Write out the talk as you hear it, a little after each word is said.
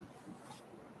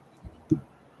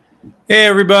Hey,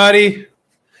 everybody.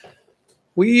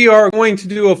 We are going to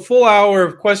do a full hour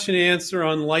of question and answer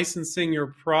on licensing your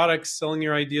products, selling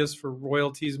your ideas for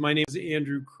royalties. My name is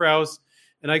Andrew Krause,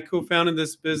 and I co-founded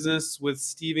this business with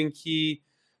Stephen Key.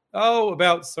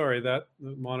 The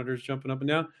monitor's jumping up and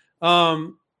down.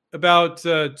 About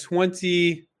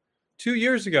 22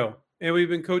 years ago. And we've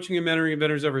been coaching and mentoring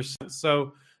inventors ever since.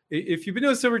 So if you've been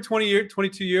doing this over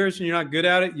 22 years and you're not good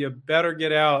at it, you better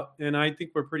get out. And I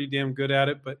think we're pretty damn good at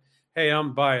it, but hey,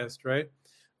 I'm biased, right?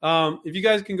 If you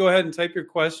guys can go ahead and type your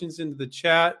questions into the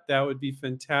chat, that would be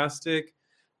fantastic.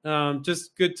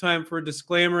 Just good time for a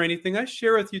disclaimer. Anything I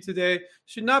share with you today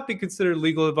should not be considered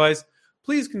legal advice.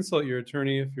 Please consult your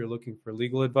attorney if you're looking for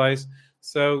legal advice.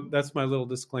 So that's my little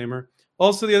disclaimer.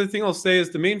 Also, the other thing I'll say is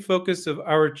the main focus of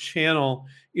our channel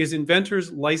is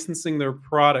inventors licensing their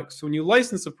products. So when you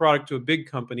license a product to a big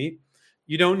company,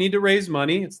 you don't need to raise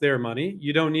money. It's their money.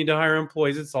 You don't need to hire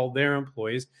employees. It's all their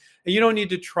employees. And you don't need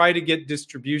to try to get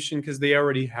distribution because they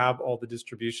already have all the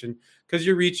distribution, because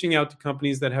you're reaching out to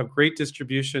companies that have great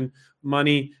distribution,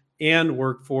 money, and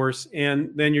workforce,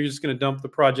 and then you're just going to dump the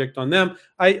project on them.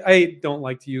 I don't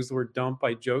like to use the word dump.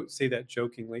 I say that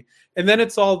jokingly. And then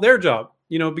it's all their job,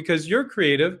 because you're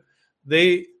creative.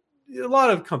 A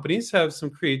lot of companies have some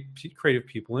creative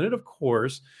people in it, of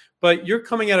course, but you're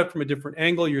coming at it from a different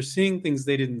angle. You're seeing things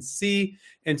they didn't see.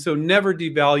 And so never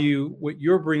devalue what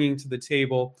you're bringing to the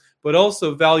table, but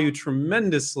also value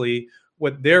tremendously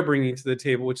what they're bringing to the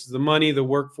table, which is the money, the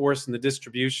workforce, and the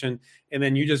distribution. And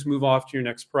then you just move off to your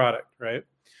next product, right?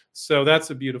 So that's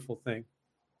a beautiful thing.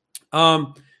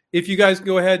 If you guys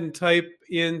go ahead and type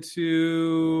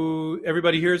into,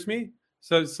 everybody hears me?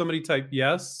 So somebody type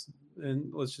yes,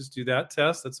 and let's just do that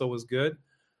test. That's always good.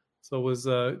 It's always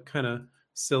kind of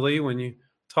silly when you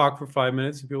talk for 5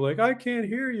 minutes and people are like, I can't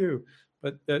hear you.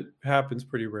 But that happens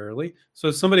pretty rarely. So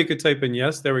somebody could type in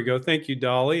yes. There we go. Thank you,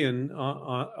 Dolly and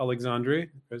Alexandre.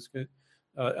 That's good.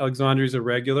 Alexandre's a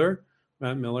regular.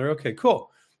 Matt Miller. Okay, cool.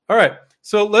 All right.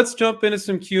 So let's jump into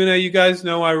some Q&A. You guys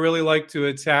know I really like to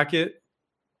attack it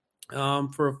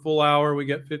for a full hour. We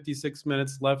got 56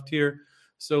 minutes left here.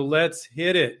 So let's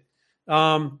hit it.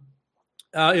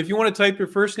 If you want to type your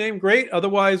first name, great.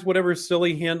 Otherwise, whatever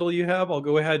silly handle you have, I'll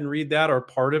go ahead and read that or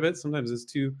part of it. Sometimes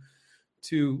it's too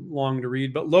long to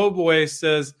read. But Lowboy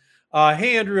says,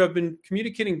 hey, Andrew, I've been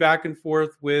communicating back and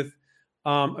forth with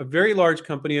a very large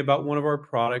company about one of our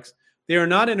products. They are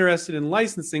not interested in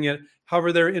licensing it.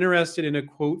 However, they're interested in a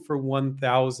quote for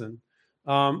 1,000.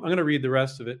 I'm going to read the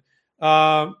rest of it.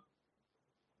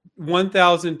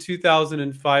 1,000, 2,000,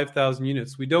 and 5,000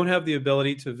 units. We don't have the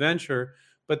ability to venture,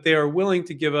 but they are willing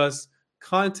to give us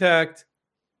contact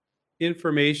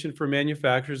information for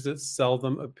manufacturers that sell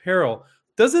them apparel.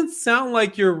 Doesn't sound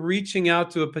like you're reaching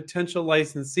out to a potential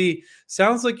licensee.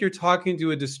 Sounds like you're talking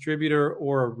to a distributor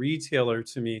or a retailer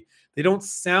to me. They don't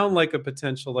sound like a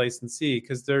potential licensee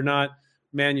because they're not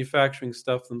manufacturing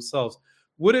stuff themselves.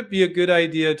 Would it be a good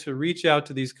idea to reach out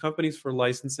to these companies for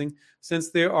licensing since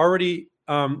they're already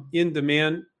in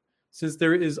demand, since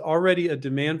there is already a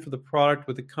demand for the product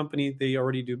with the company they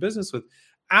already do business with?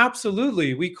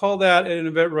 Absolutely. We call that at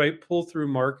Inventor pull-through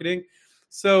marketing.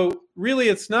 So really,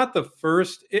 it's not the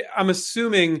first. I'm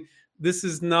assuming this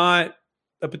is not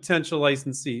a potential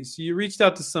licensee. So you reached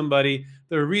out to somebody,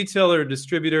 they're a retailer or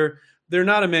distributor. They're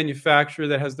not a manufacturer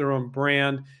that has their own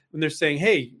brand. And they're saying,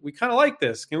 hey, we kind of like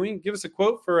this. Can we give us a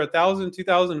quote for 1,000,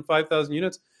 2,000, 5,000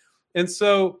 units? And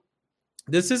so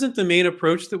this isn't the main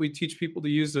approach that we teach people to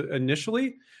use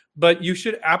initially, but you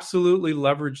should absolutely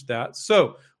leverage that.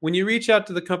 So when you reach out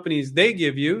to the companies they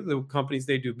give you, the companies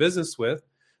they do business with,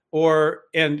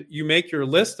 and you make your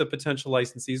list of potential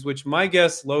licensees, which my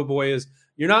guess, Lowboy, is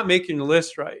you're not making the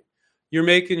list right. You're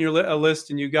making a list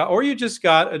and you just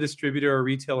got a distributor or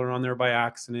retailer on there by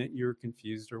accident. You're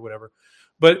confused or whatever.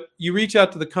 But you reach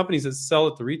out to the companies that sell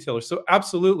at the retailer. So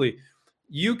absolutely,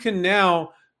 you can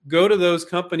now go to those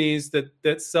companies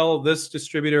that sell this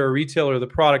distributor or retailer the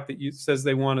product that says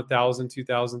they want 1,000,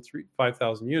 2,000,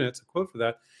 5,000 units, a quote for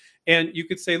that. And you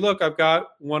could say, look, I've got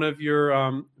one of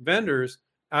your vendors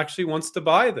actually wants to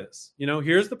buy this.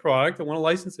 Here's the product. I want to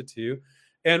license it to you.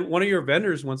 And one of your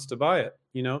vendors wants to buy it,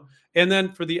 And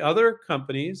then for the other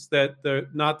companies that they're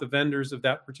not the vendors of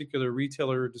that particular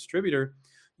retailer or distributor,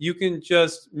 you can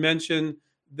just mention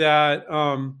that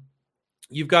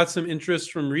you've got some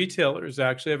interest from retailers.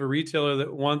 Actually, I have a retailer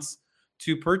that wants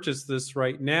to purchase this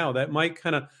right now. That might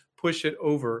kind of push it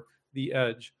over the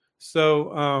edge.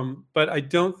 So, but I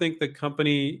don't think the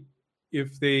company,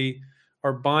 if they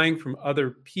are buying from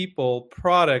other people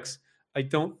products, I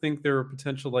don't think they're a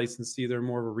potential licensee. They're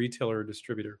more of a retailer or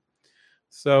distributor.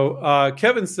 So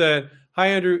Kevin said, Hi,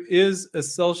 Andrew. Is a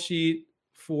sell sheet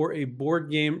for a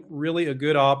board game really a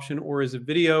good option, or is a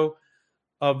video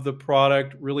of the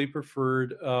product really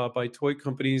preferred by toy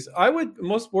companies?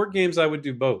 Most board games, I would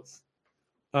do both.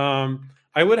 I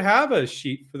would have a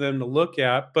sheet for them to look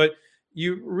at, but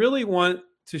you really want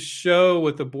to show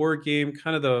with the board game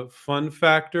kind of the fun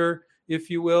factor, if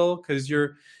you will, because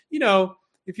you know,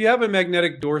 if you have a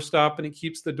magnetic doorstop and it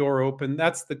keeps the door open,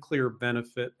 that's the clear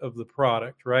benefit of the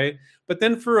product, right? But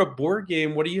then for a board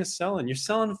game, what are you selling? You're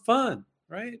selling fun,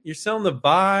 right? You're selling the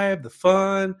vibe, the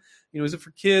fun. Is it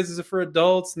for kids? Is it for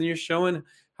adults? And then you're showing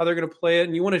how they're going to play it,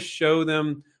 and you want to show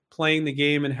them playing the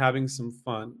game and having some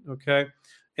fun, okay?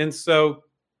 And so,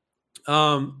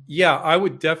 yeah, I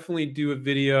would definitely do a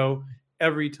video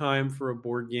every time for a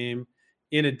board game.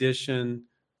 In addition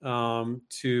to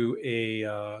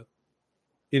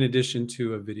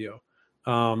a video,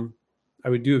 I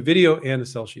would do a video and a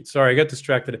sell sheet. Sorry, I got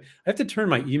distracted. I have to turn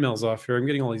my emails off here. I'm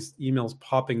getting all these emails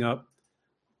popping up.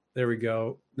 There we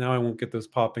go. Now I won't get those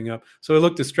popping up. So I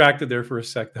looked distracted there for a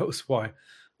sec. That was why.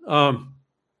 Let's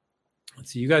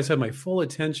see. You guys have my full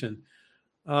attention.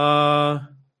 Brandon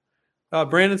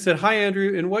said, "Hi,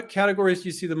 Andrew. In what categories do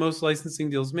you see the most licensing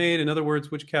deals made? In other words,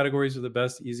 which categories are the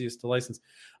best, easiest to license?"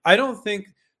 I don't think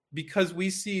because we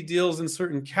see deals in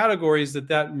certain categories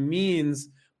that means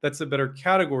that's a better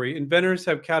category. Inventors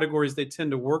have categories they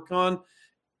tend to work on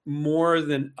more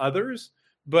than others.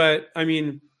 But I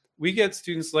mean, we get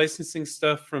students licensing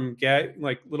stuff from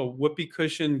like little whoopee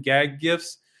cushion gag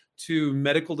gifts to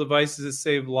medical devices that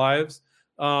save lives.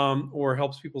 Or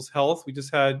helps people's health. We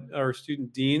just had our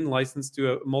student Dean licensed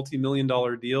to a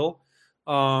multi-million-dollar deal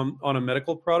on a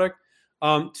medical product,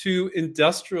 to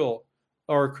industrial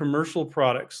or commercial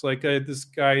products. Like this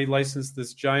guy licensed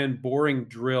this giant boring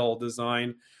drill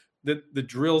design. The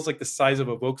drill's like the size of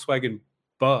a Volkswagen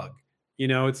Bug.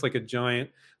 It's like a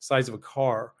giant size of a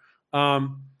car.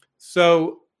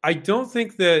 So I don't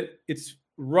think that it's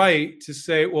right to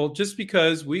say, well, just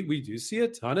because we do see a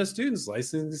ton of students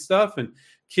licensing stuff and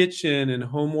kitchen and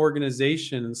home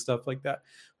organization and stuff like that.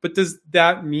 But does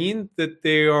that mean that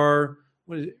they are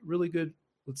really good?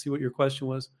 Let's see what your question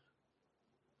was.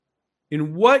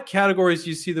 In what categories do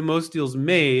you see the most deals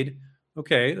made?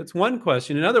 Okay, that's one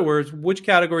question. In other words, which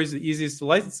category is the easiest to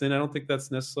license in? I don't think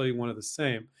that's necessarily one of the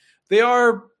same.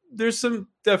 There's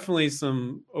definitely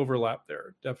some overlap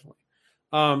there, definitely.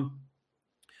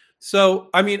 So,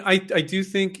 I mean, I do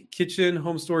think kitchen,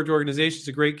 home storage organization is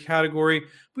a great category.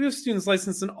 We have students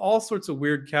licensed in all sorts of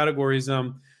weird categories. We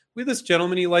have this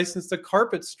gentleman, he licensed a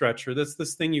carpet stretcher. That's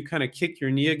this thing you kind of kick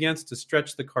your knee against to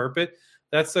stretch the carpet.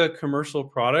 That's a commercial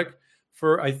product.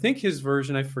 For, I think his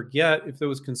version, I forget if it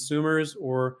was consumers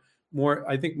or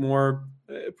more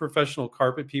professional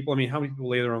carpet people. I mean, how many people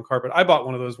lay their own carpet? I bought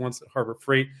one of those once at Harbor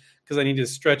Freight because I needed to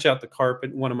stretch out the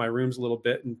carpet in one of my rooms a little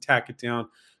bit and tack it down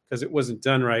because it wasn't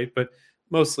done right. But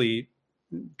mostly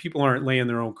people aren't laying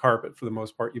their own carpet for the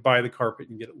most part. You buy the carpet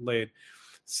and get it laid.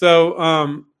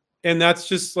 So, and that's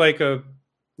just like a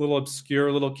little obscure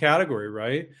little category,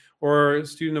 right? Or a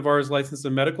student of ours licensed a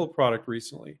medical product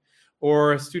recently.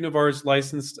 Or a student of ours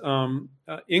licensed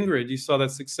Ingrid. You saw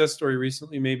that success story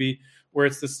recently, maybe, where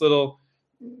it's this little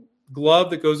glove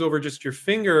that goes over just your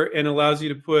finger and allows you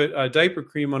to put diaper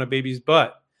cream on a baby's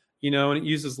butt, and it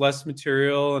uses less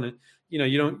material, and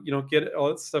you don't get all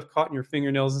that stuff caught in your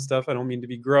fingernails and stuff. I don't mean to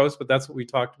be gross, but that's what we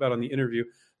talked about on the interview.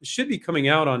 It should be coming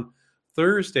out on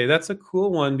Thursday. That's a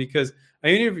cool one because I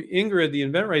interviewed Ingrid, the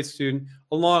InventRight student,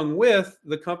 along with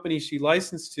the company she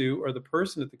licensed to, or the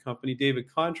person at the company,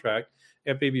 David Contract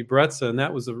at Baby Bretza, and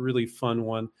that was a really fun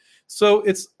one. So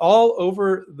it's all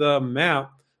over the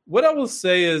map. What I will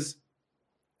say is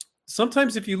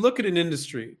sometimes if you look at an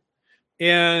industry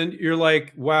and you're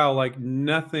like, wow, like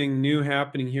nothing new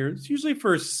happening here, it's usually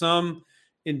for some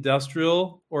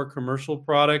industrial or commercial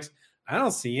products. I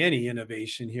don't see any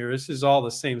innovation here. This is all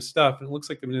the same stuff. And it looks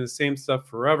like they've been doing the same stuff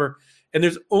forever. And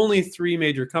there's only 3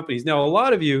 major companies. Now, a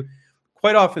lot of you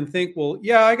quite often think, well,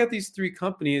 yeah, I got these 3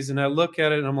 companies. And I look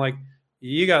at it and I'm like,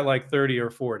 you got like 30 or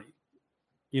 40,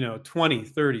 20,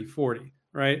 30, 40,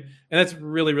 right? And that's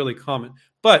really, really common.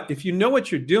 But if you know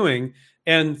what you're doing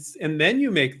and then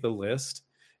you make the list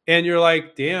and you're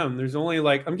like, damn, there's only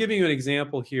like, I'm giving you an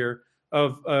example here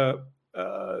of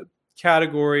a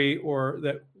category or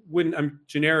that when I'm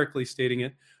generically stating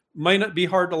it, might not be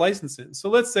hard to license in. So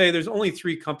let's say there's only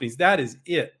 3 companies. That is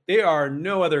it. There are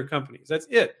no other companies. That's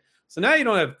it. So now you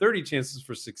don't have 30 chances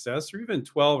for success or even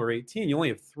 12 or 18. You only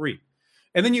have 3.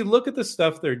 And then you look at the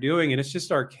stuff they're doing and it's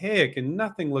just archaic and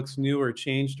nothing looks new or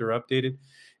changed or updated.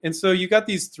 And so you got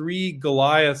these 3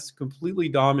 Goliaths completely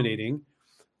dominating.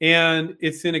 and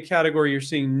it's in a category you're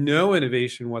seeing no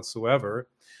innovation whatsoever.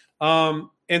 And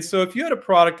so if you had a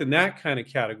product in that kind of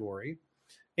category,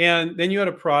 and then you had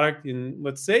a product in,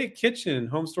 let's say, kitchen,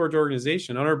 home storage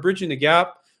organization, on our Bridging the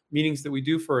Gap meetings that we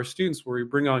do for our students, where we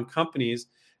bring on companies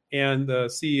and the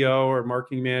CEO or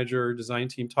marketing manager or design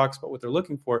team talks about what they're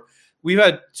looking for. We've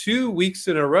had 2 weeks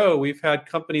in a row, we've had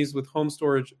companies with home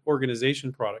storage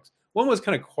organization products. One was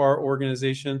kind of car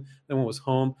organization, then one was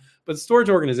home. But storage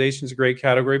organization is a great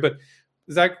category. But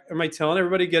am I telling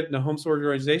everybody get in a home storage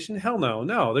organization? Hell no,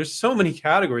 no. There's so many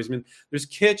categories. I mean, there's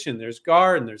kitchen, there's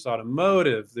garden, there's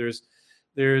automotive, there's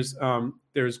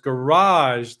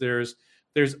garage,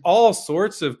 there's all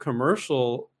sorts of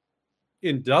commercial,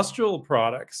 industrial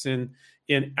products in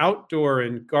outdoor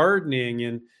and gardening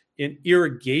and in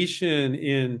irrigation,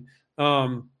 in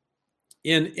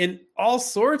all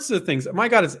sorts of things. My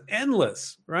God, it's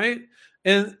endless, right?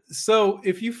 And so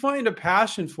if you find a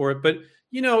passion for it, but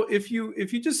if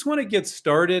you just want to get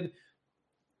started,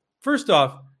 first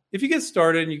off, if you get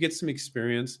started and you get some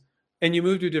experience and you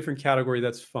move to a different category,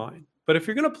 that's fine. But if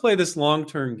you're going to play this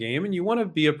long-term game and you want to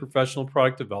be a professional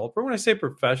product developer, when I say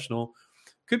professional,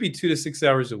 it could be 2 to 6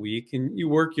 hours a week, and you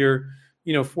work your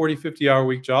 40, 50-hour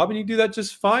week job, and you do that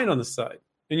just fine on the side,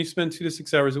 and you spend 2 to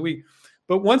 6 hours a week.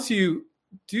 But once you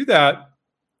do that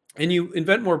and you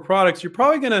invent more products, you're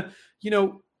probably going to,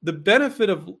 the benefit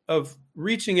of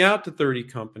reaching out to 30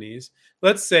 companies,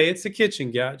 let's say it's a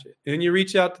kitchen gadget, and you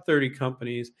reach out to 30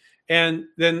 companies, and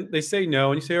then they say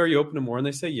no, and you say, are you open to more? And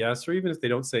they say yes, or even if they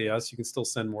don't say yes, you can still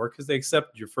send more because they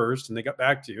accepted you first and they got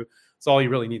back to you. That's all you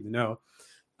really need to know.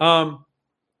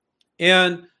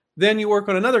 And then you work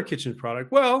on another kitchen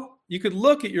product. Well, you could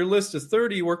look at your list of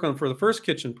 30 you work on for the first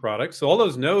kitchen product. So all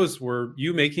those no's were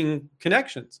you making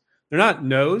connections. They're not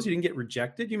no's. You didn't get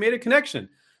rejected. You made a connection.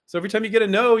 So every time you get a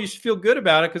no, you should feel good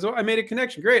about it because, I made a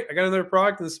connection. Great. I got another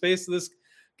product in the space of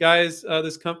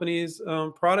this company's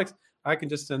products. I can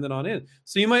just send it on in.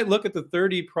 So you might look at the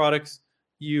 30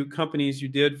 companies you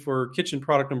did for kitchen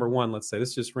product number 1, let's say. This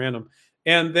is just random.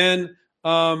 And then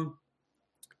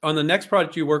on the next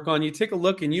product you work on, you take a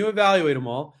look and you evaluate them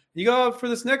all. You go, for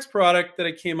this next product that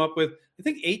I came up with, I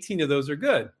think 18 of those are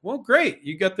good. Well, great.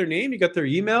 You got their name, you got their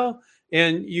email,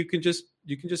 and you can just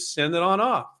send it on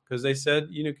off because they said,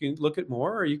 you can look at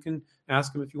more, or you can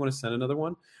ask them if you want to send another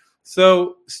one.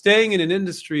 So staying in an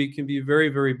industry can be very,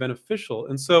 very beneficial.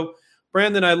 And so,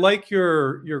 Brandon, I like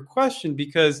your question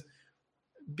because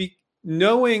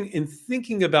knowing and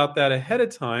thinking about that ahead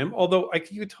of time, although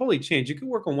you could totally change. You could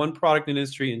work on one product in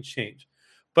industry and change.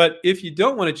 But if you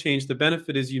don't want to change, the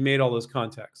benefit is you made all those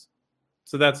contacts.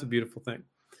 So that's a beautiful thing.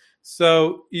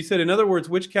 So you said, in other words,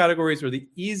 which categories are the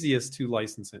easiest to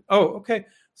license in? Oh, okay.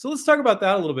 So let's talk about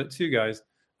that a little bit too, guys.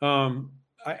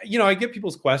 I get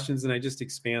people's questions and I just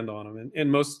expand on them.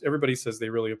 And everybody says they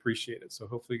really appreciate it. So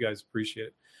hopefully you guys appreciate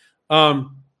it.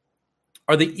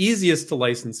 Are the easiest to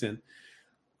license in?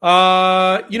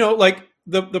 Like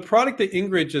the product that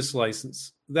Ingrid just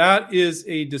licensed, that is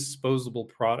a disposable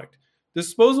product.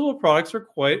 Disposable products are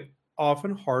quite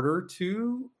often harder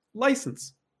to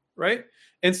license, right?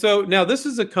 And so now this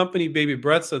is a company, Baby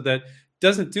Bretza, that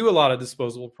doesn't do a lot of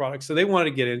disposable products. So they wanted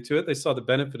to get into it. They saw the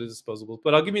benefit of disposables.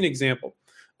 But I'll give you an example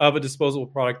of a disposable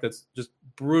product that's just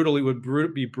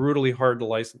would be brutally hard to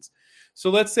license. So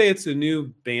let's say it's a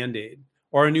new Band-Aid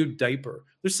or a new diaper.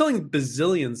 They're selling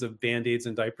bazillions of Band-Aids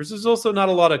and diapers. There's also not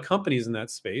a lot of companies in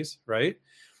that space, right?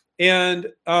 And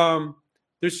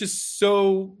there's just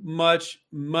so much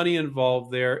money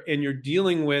involved there. And you're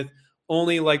dealing with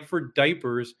only, like, for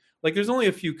diapers, like, there's only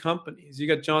a few companies. You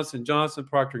got Johnson & Johnson,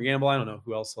 Procter & Gamble. I don't know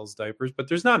who else sells diapers, but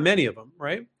there's not many of them,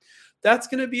 right? That's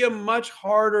going to be a much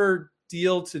harder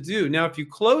deal to do. Now, if you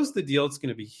close the deal, it's going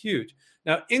to be huge.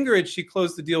 Now, Ingrid, she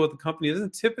closed the deal with a company that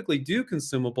doesn't typically do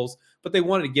consumables, but they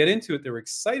wanted to get into it. They were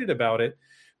excited about it.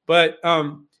 But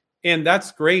and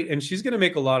that's great. And she's going to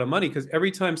make a lot of money because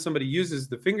every time somebody uses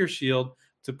the finger shield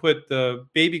to put the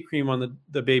baby cream on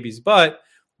the baby's butt,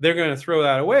 they're going to throw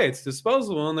that away. It's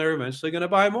disposable, and they're eventually going to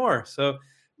buy more. So,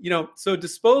 so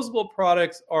disposable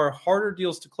products are harder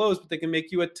deals to close, but they can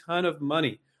make you a ton of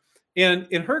money. And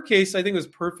in her case, I think it was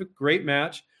perfect, great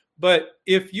match. But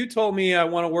if you told me I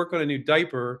want to work on a new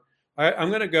diaper, I'm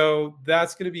going to go,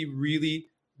 that's going to be really,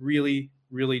 really,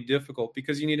 really difficult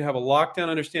because you need to have a lockdown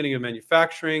understanding of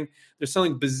manufacturing. They're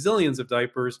selling bazillions of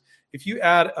diapers. If you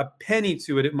add a penny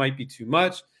to it, it might be too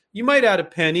much. You might add a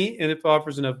penny, and if it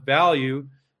offers enough value,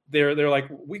 they're like,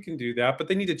 we can do that, but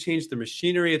they need to change the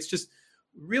machinery. It's just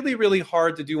really, really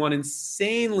hard to do on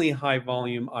insanely high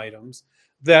volume items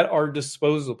that are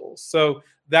disposable. So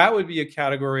that would be a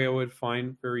category I would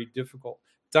find very difficult.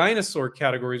 dinosaur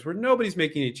categories where nobody's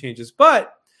making any changes.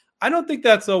 But I don't think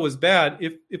that's always bad.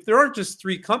 If there aren't just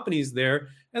 3 companies there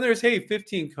and there's, hey,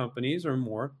 15 companies or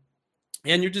more,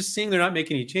 and you're just seeing they're not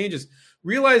making any changes,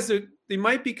 realize that they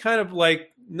might be kind of like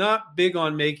not big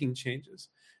on making changes.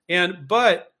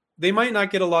 But they might not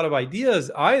get a lot of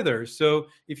ideas either. So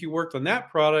if you worked on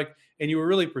that product and you were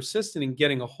really persistent in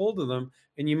getting a hold of them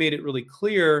and you made it really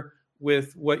clear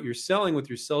with what you're selling with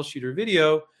your sell sheet or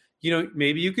video,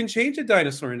 maybe you can change the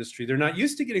dinosaur industry. They're not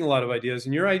used to getting a lot of ideas,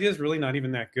 and your idea is really not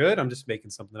even that good. I'm just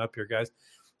making something up here, guys.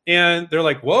 And they're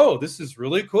like, whoa, this is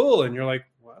really cool. And you're like,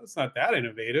 well, it's not that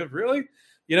innovative, really.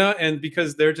 And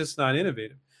because they're just not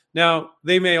innovative. Now,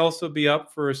 they may also be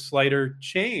up for a slighter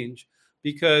change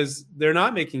because they're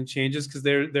not making changes because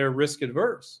they're risk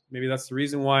adverse. Maybe that's the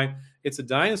reason why it's a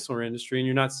dinosaur industry and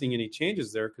you're not seeing any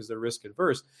changes there, because they're risk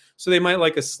adverse. So they might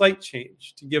like a slight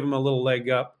change to give them a little leg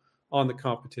up on the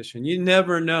competition. You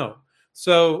never know.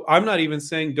 So I'm not even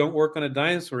saying don't work on a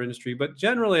dinosaur industry, but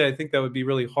generally I think that would be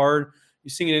really hard.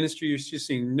 You're seeing an industry, you're just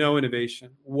seeing no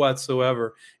innovation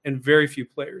whatsoever and very few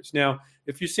players. Now,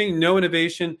 if you're seeing no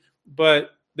innovation, but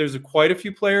there's quite a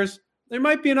few players, there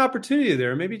might be an opportunity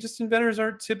there. Maybe just inventors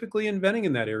aren't typically inventing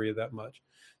in that area that much.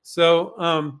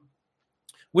 So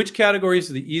which categories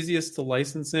are the easiest to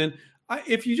license in?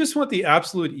 If you just want the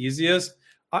absolute easiest,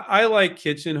 I like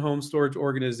kitchen, home storage,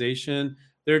 organization.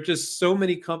 There are just so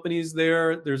many companies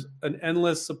there. There's an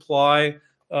endless supply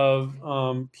of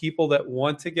people that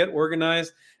want to get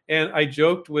organized. And I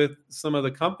joked with some of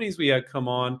the companies we had come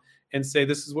on and say,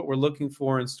 this is what we're looking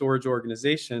for in storage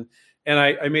organization. And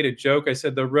I made a joke. I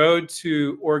said, the road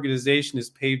to organization is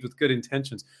paved with good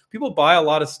intentions. People buy a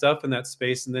lot of stuff in that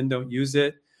space and then don't use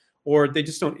it, or they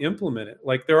just don't implement it.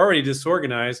 Like, they're already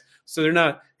disorganized. So they're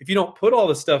not, if you don't put all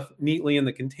the stuff neatly in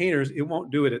the containers, it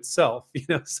won't do it itself,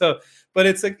 So, but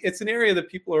it's an area that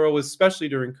people are always, especially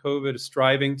during COVID,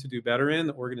 striving to do better in,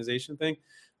 the organization thing.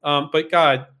 But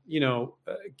God,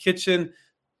 kitchen,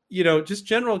 just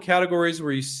general categories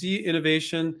where you see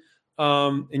innovation,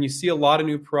 and you see a lot of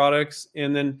new products.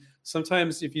 And then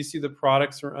sometimes if you see the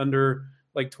products are under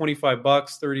like $25,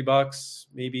 $30,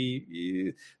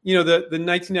 maybe, the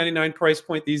 1999 price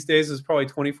point these days is probably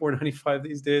 $24.95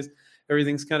 these days.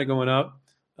 Everything's kind of going up.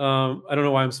 I don't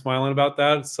know why I'm smiling about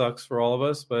that. It sucks for all of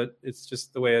us, but it's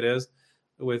just the way it is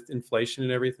with inflation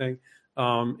and everything.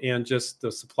 And just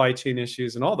the supply chain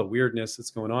issues and all the weirdness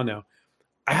that's going on now.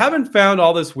 I haven't found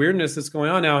all this weirdness that's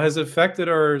going on now has affected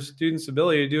our students'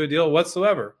 ability to do a deal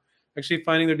whatsoever. Actually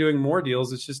finding they're doing more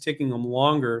deals. It's just taking them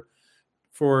longer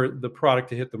for the product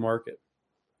to hit the market,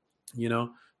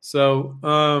 So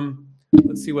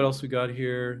let's see what else we got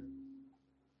here.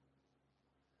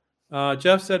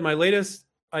 Jeff said, my latest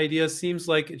idea seems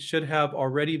like it should have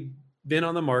already been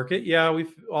on the market. Yeah,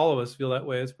 all of us feel that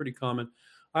way. It's pretty common.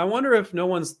 I wonder if no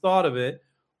one's thought of it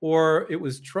or it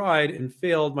was tried and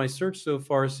failed. My search so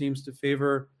far seems to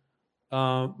favor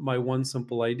my one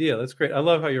simple idea. That's great. I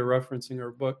love how you're referencing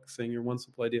our book saying your one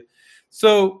simple idea.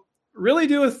 So really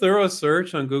do a thorough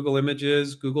search on Google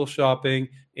Images, Google Shopping,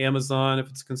 Amazon, if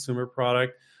it's a consumer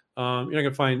product. You're not going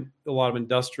to find a lot of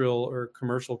industrial or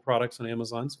commercial products on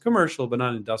Amazon. It's commercial, but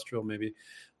not industrial maybe.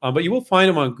 But you will find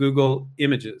them on Google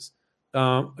Images.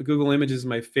 Google Images is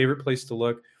my favorite place to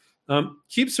look.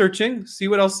 Keep searching, see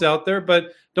what else is out there,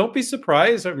 but don't be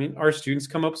surprised. I mean, our students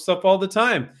come up with stuff all the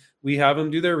time. We have them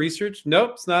do their research.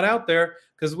 Nope, it's not out there,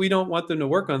 because we don't want them to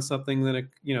work on something that,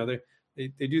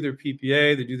 they do their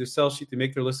PPA, they do their sell sheet, they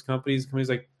make their list of companies. The company's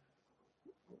like,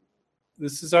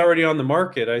 this is already on the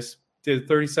market. I did a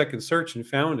 30-second search and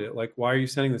found it. Like, why are you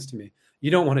sending this to me?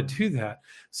 You don't want to do that.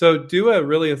 So do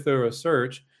a thorough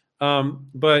search.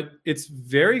 But it's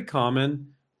very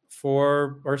common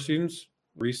for our students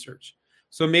research.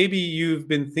 So maybe you've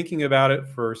been thinking about it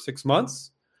for 6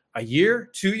 months, a year,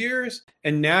 2 years,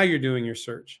 and now you're doing your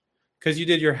search because you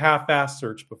did your half-assed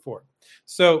search before.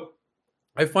 So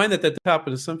I find that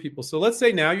happened to some people. So let's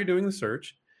say now you're doing the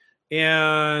search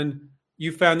and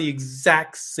you found the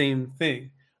exact same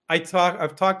thing. I've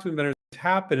talked to inventors that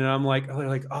happen, and I'm like,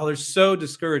 they're so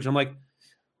discouraged. I'm like,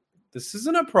 this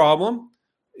isn't a problem.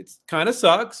 It kind of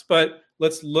sucks, but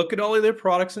let's look at all of their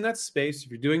products in that space. If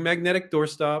you're doing magnetic door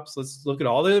stops, let's look at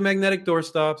all the magnetic door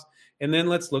stops, and then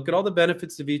let's look at all the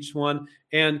benefits of each one.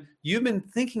 And you've been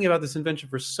thinking about this invention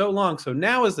for so long, so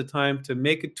now is the time to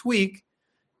make a tweak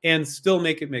and still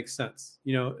make it make sense,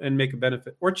 and make a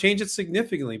benefit, or change it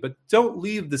significantly. But don't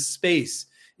leave the space.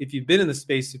 If you've been in the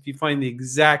space, if you find the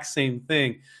exact same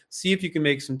thing, see if you can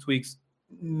make some tweaks.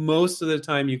 Most of the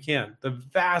time you can. The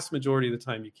vast majority of the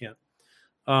time you can.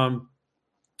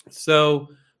 So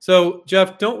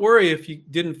Jeff, don't worry if you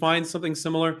didn't find something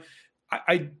similar.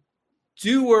 I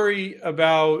do worry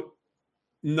about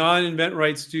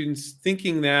non-InventRight students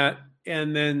thinking that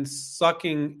and then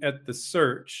sucking at the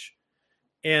search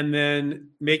and then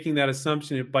making that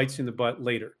assumption it bites you in the butt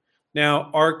later.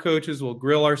 Now, our coaches will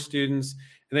grill our students,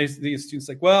 and the students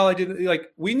like, well, I didn't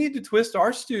like. We need to twist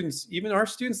our students, even our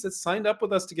students that signed up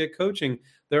with us to get coaching,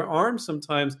 their arms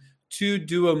sometimes to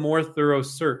do a more thorough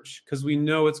search because we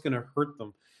know it's going to hurt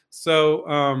them.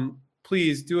 So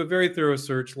please do a very thorough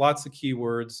search, lots of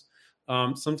keywords.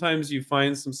 Sometimes you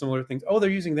find some similar things. Oh, they're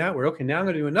using that word. Okay, now I'm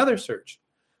going to do another search,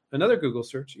 another Google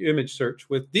search, image search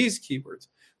with these keywords.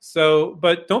 So,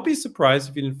 but don't be surprised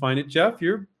if you didn't find it, Jeff.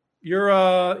 You're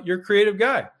a creative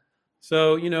guy.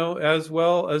 So, as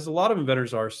well as a lot of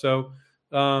inventors are. So,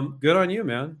 good on you,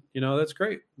 man. That's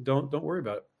great. Don't worry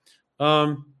about it.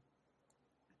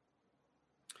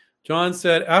 John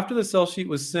said, after the sell sheet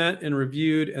was sent and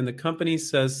reviewed and the company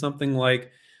says something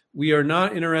like, we are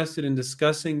not interested in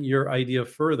discussing your idea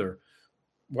further.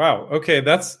 Wow. Okay.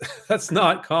 That's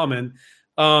not common.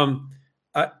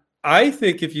 I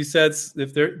think if you said,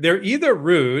 if they're either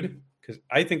rude, because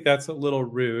I think that's a little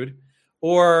rude,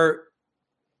 or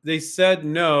they said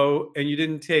no and you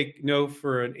didn't take no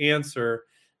for an answer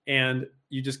and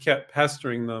you just kept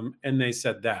pestering them and they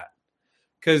said that.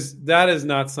 Because that is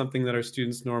not something that our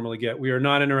students normally get. We are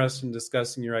not interested in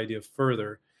discussing your idea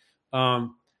further.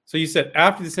 So you said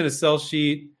after they sent a sell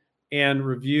sheet and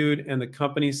reviewed and the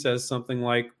company says something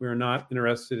like, we're not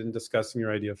interested in discussing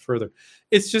your idea further.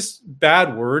 It's just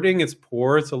bad wording. It's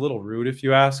poor. It's a little rude if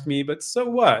you ask me, but so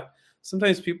what?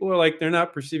 Sometimes people are like, they're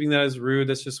not perceiving that as rude.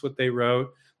 That's just what they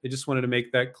wrote. They just wanted to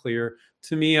make that clear.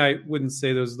 To me, I wouldn't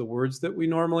say those are the words that we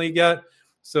normally get.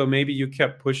 So maybe you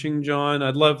kept pushing, John.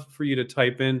 I'd love for you to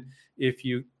type in if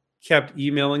you kept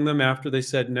emailing them after they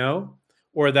said no,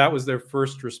 or that was their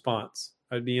first response.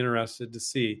 I'd be interested to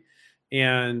see.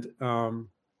 And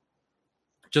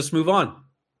just move on.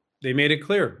 They made it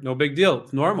clear. No big deal.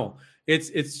 It's normal.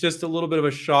 It's just a little bit of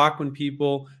a shock when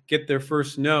people get their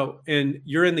first no. And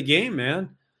you're in the game, man.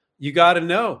 You got to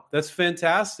know. That's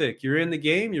fantastic. You're in the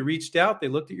game. You reached out. They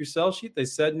looked at your sell sheet. They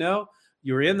said no.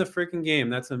 You're in the freaking game.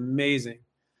 That's amazing.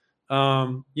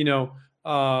 Ingrid,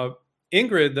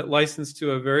 that licensed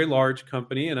to a very large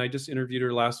company, and I just interviewed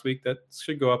her last week. That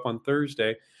should go up on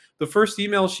Thursday. The first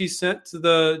email she sent to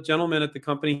the gentleman at the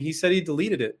company, he said he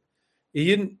deleted it. He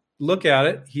didn't look at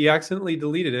it. He accidentally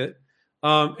deleted it.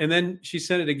 And then she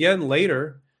sent it again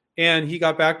later, and he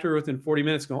got back to her within 40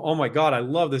 minutes going, oh, my God, I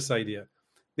love this idea.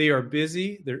 They are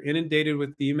busy. They're inundated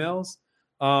with emails.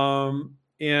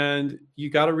 And you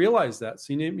got to realize that.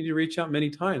 So you need to reach out many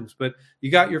times. But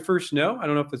you got your first no. I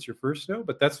don't know if that's your first no,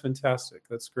 but that's fantastic.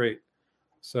 That's great.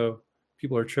 So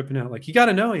people are tripping out like, you got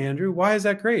to know, Andrew. Why is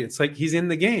that great? It's like he's in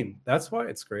the game. That's why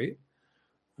it's great.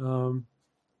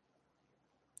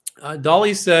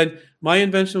 Dolly said, my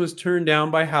invention was turned down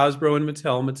by Hasbro and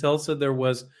Mattel. Mattel said there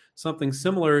was something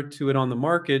similar to it on the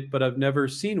market, but I've never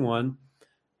seen one.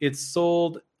 It's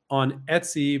sold on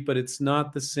Etsy, but it's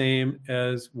not the same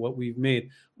as what we've made.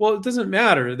 Well, it doesn't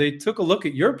matter. They took a look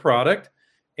at your product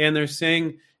and they're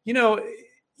saying,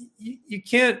 you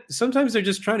can't, sometimes they're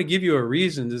just trying to give you a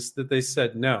reason that they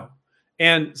said no.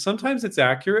 And sometimes it's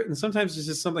accurate and sometimes it's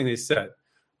just something they said.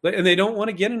 And they don't want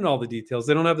to get into all the details.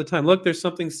 They don't have the time. Look, there's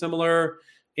something similar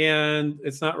and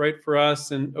it's not right for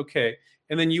us. And okay.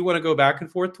 And then you want to go back and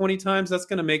forth 20 times. That's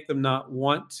going to make them not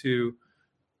want to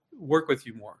work with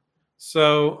you more.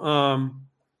 So,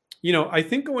 I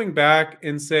think going back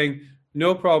and saying,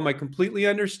 no problem, I completely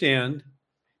understand.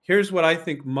 Here's what I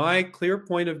think my clear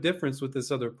point of difference with this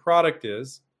other product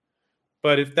is.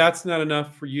 But if that's not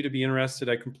enough for you to be interested,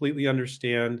 I completely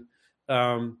understand.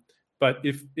 But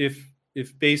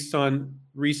if based on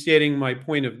restating my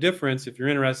point of difference, if you're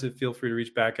interested, feel free to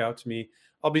reach back out to me.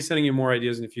 I'll be sending you more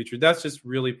ideas in the future. That's just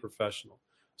really professional.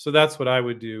 So that's what I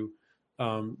would do,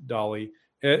 Dolly.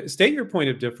 State your point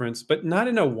of difference, but not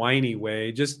in a whiny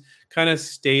way. Just kind of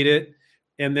state it,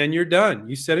 and then you're done.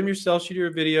 You sent him your sell sheet or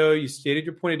your video. You stated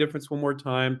your point of difference one more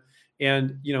time.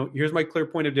 And, here's my clear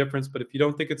point of difference. But if you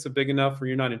don't think it's a big enough or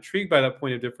you're not intrigued by that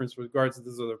point of difference with regards to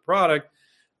this other product,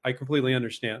 I completely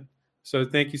understand. So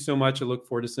thank you so much. I look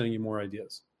forward to sending you more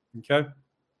ideas. Okay.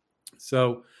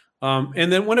 So,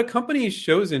 and then when a company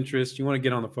shows interest, you want to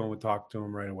get on the phone and talk to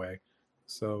them right away.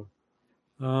 So,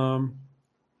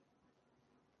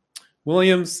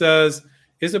 William says,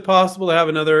 is it possible to have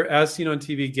another As Seen on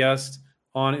TV guest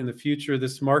on in the future?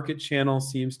 This market channel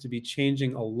seems to be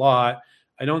changing a lot.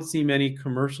 I don't see many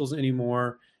commercials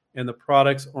anymore, and the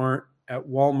products aren't at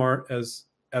Walmart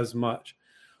as much.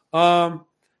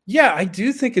 Yeah, I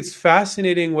do think it's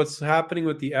fascinating what's happening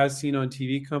with the As Seen on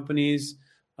TV companies.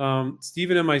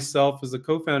 Stephen and myself, as the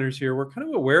co-founders here, we're kind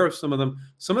of aware of some of them.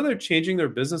 Some of them are changing their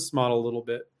business model a little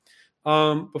bit.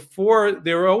 Before,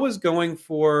 they were always going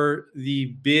for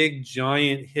the big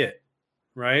giant hit,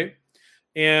 right?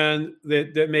 And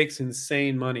that makes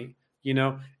insane money,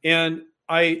 and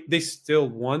they still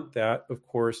want that, of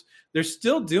course. They're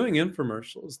still doing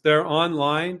infomercials. They're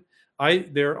online.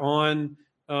 They're on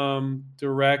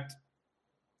direct,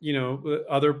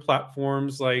 other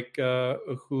platforms like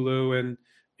Hulu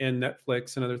and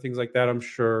Netflix and other things like that, I'm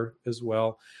sure, as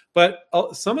well. But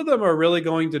some of them are really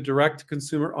going to direct to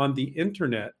consumer on the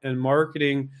internet and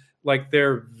marketing, like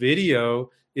their video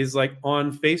is like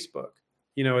on Facebook,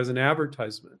 as an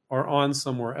advertisement or on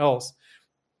somewhere else.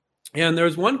 And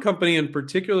there's one company in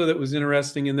particular that was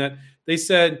interesting in that they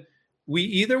said, we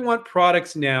either want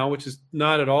products now, which is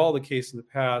not at all the case in the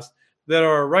past, that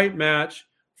are a right match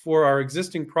for our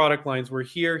existing product lines. We're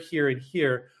here, here, and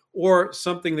here, or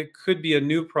something that could be a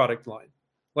new product line.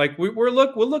 Like we'll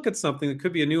look at something that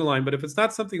could be a new line, but if it's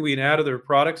not something we can add other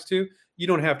products to, you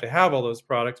don't have to have all those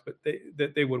products, but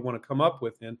they would want to come up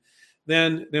with,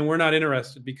 then we're not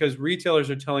interested, because retailers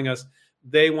are telling us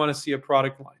they want to see a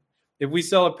product line. If we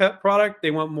sell a pet product,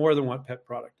 they want more than one pet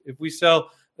product. If we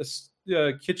sell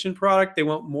a kitchen product, they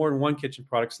want more than one kitchen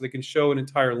product, so they can show an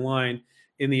entire line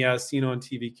in the as seen on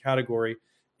TV category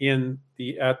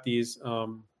at these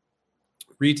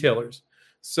retailers.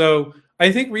 So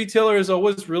I think retailers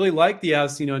always really like the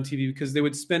as seen on TV, because they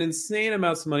would spend insane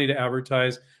amounts of money to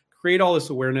advertise, create all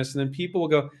this awareness, and then people will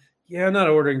go, yeah, I'm not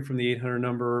ordering from the 800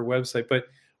 number or website, but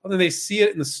then they see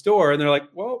it in the store and they're like,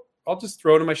 well, I'll just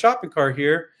throw it in my shopping cart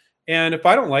here. And if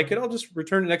I don't like it, I'll just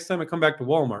return it next time I come back to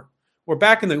Walmart. Or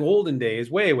back in the olden days,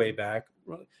 way, way back,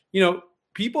 some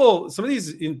of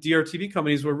these DRTV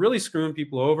companies were really screwing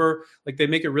people over. Like, they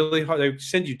make it really hard. They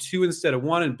send you 2 instead of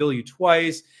 1 and bill you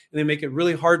twice. And they make it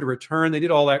really hard to return. They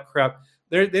did all that crap.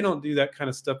 They don't do that kind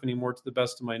of stuff anymore, to the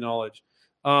best of my knowledge.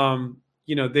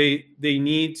 They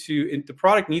need to, the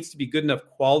product needs to be good enough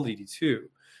quality too,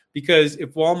 because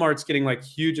if Walmart's getting like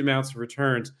huge amounts of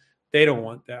returns, they don't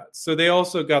want that. So they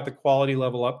also got the quality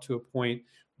level up to a point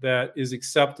that is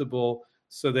acceptable,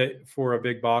 so that for a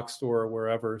big box store or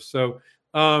wherever. So,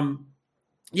 I'm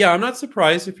not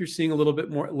surprised if you're seeing a little bit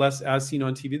less as seen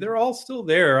on TV. They're all still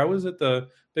there. I was at the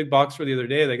big box store the other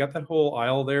day. They got that whole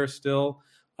aisle there still.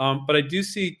 But I do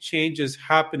see changes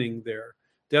happening there.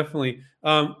 Definitely.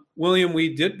 William,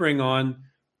 we did bring on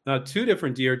 2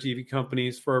 different DRTV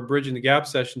companies for our Bridging the Gap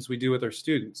sessions we do with our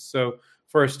students. So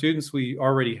for our students, we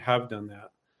already have done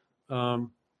that.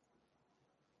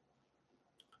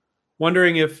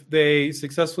 Wondering if they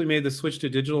successfully made the switch to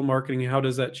digital marketing. How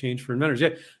does that change for inventors?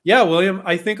 Yeah, William,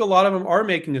 I think a lot of them are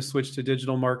making a switch to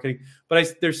digital marketing,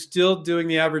 but they're still doing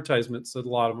the advertisements. A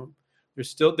lot of them.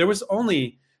 There was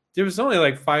only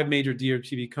like 5 major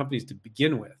DRTV companies to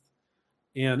begin with.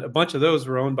 And a bunch of those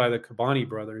were owned by the Kabani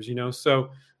brothers, So,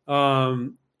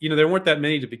 there weren't that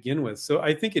many to begin with. So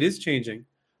I think it is changing.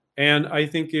 And I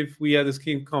think if we had this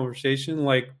conversation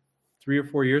like 3 or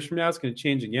 4 years from now, it's going to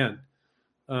change again.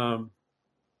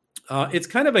 It's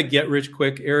kind of a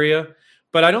get-rich-quick area,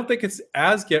 but I don't think it's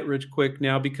as get-rich-quick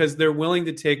now, because they're willing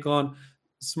to take on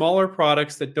smaller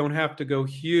products that don't have to go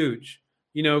huge,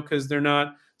 because they're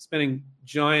not spending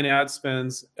giant ad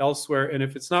spends elsewhere. And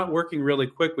if it's not working really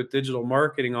quick with digital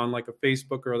marketing on like a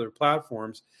Facebook or other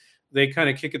platforms, they kind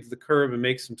of kick it to the curb and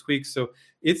make some tweaks. So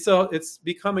it's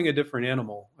becoming a different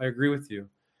animal. I agree with you.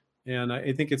 And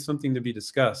I think it's something to be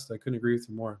discussed. I couldn't agree with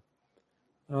you more.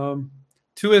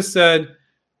 Tua said,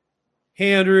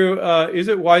 hey, Andrew, is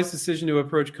it wise decision to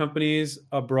approach companies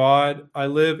abroad? I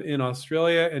live in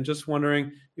Australia and just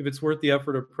wondering if it's worth the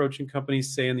effort of approaching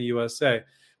companies, say, in the USA.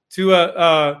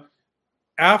 Tua,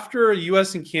 after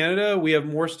US and Canada, we have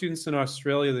more students in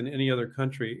Australia than any other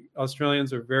country.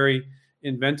 Australians are very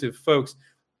inventive folks.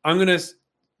 I'm going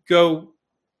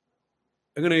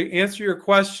to answer your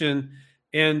question,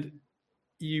 and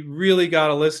you really got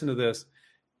to listen to this.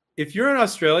 If you're in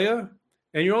Australia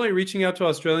and you're only reaching out to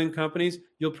Australian companies,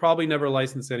 you'll probably never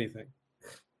license anything.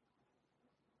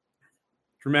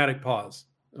 Dramatic pause.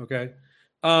 Okay.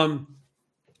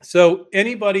 So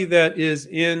anybody that is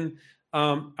in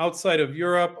outside of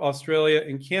Europe, Australia,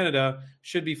 and Canada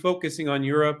should be focusing on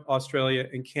Europe, Australia,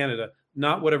 and Canada,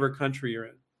 not whatever country you're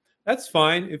in. That's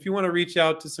fine if you want to reach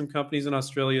out to some companies in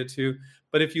Australia too.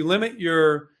 But if you limit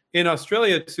in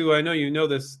Australia too, I know you know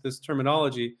this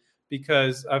terminology,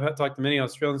 because I've talked to many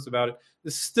Australians about it.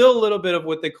 There's still a little bit of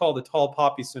what they call the tall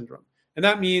poppy syndrome. And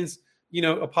that means,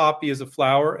 a poppy is a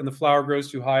flower and the flower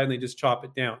grows too high and they just chop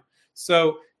it down.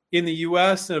 So in the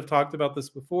US, and I've talked about this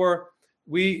before,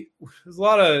 there's a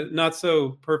lot of not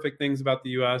so perfect things about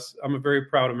the U.S. I'm a very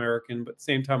proud American, but at the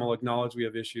same time, I'll acknowledge we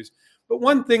have issues. But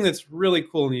one thing that's really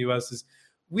cool in the U.S. is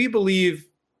we believe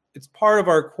it's part of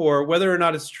our core, whether or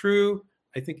not it's true.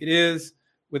 I think it is,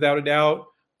 without a doubt.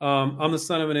 I'm the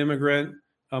son of an immigrant.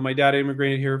 My dad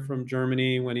immigrated here from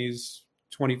Germany when he's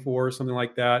 24 or something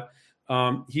like that.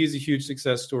 He's a huge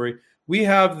success story. We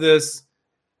have this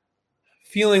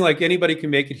feeling like anybody can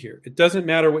make it here. It doesn't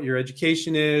matter what your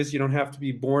education is. You don't have to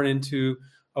be born into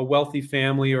a wealthy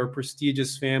family or a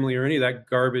prestigious family or any of that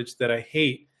garbage that I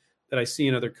hate that I see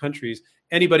in other countries.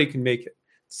 Anybody can make it.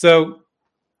 So,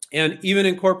 and even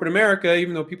in corporate America,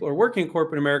 even though people are working in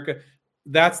corporate America,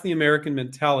 that's the American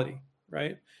mentality,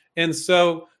 right? And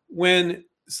so when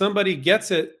somebody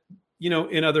gets it,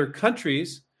 in other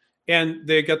countries and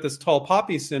they get this tall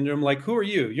poppy syndrome, like, who are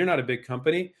you? You're not a big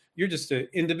company. You're just an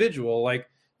individual. Like,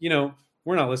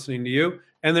 we're not listening to you.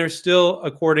 And they're still,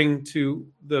 according to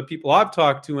the people I've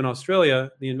talked to in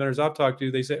Australia, the inventors I've talked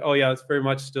to, they say, oh yeah, it's very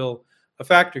much still a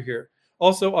factor here.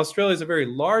 Also, Australia is a very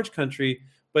large country,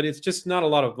 but it's just not a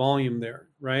lot of volume there,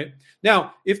 right?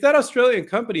 Now, if that Australian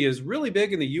company is really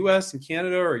big in the US and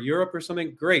Canada or Europe or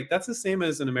something, great. That's the same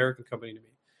as an American company to me.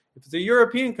 If it's a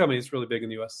European company, it's really big in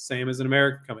the US, same as an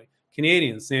American company.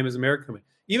 Canadian, same as American company.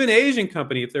 Even an Asian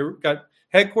company, if they've got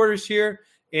headquarters here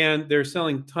and they're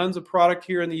selling tons of product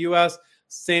here in the US,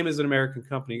 same as an American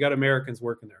company. You got Americans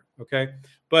working there, okay?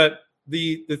 But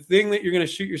the thing that you're going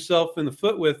to shoot yourself in the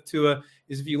foot with, Tua,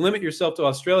 is if you limit yourself to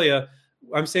Australia,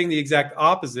 I'm saying the exact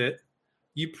opposite.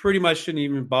 You pretty much shouldn't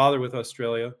even bother with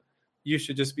Australia. You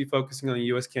should just be focusing on the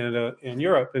US, Canada, and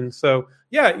Europe. And so,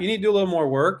 yeah, you need to do a little more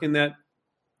work in that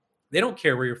they don't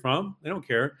care where you're from. They don't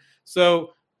care.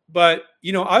 So, but,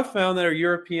 I've found that our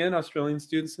European, Australian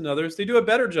students and others, they do a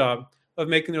better job of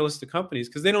making their list of companies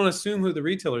because they don't assume who the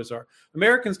retailers are.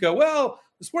 Americans go, well,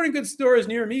 the sporting goods store is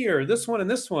near me, or this one and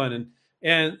this one.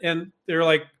 And they're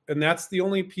like, and that's the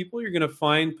only people you're going to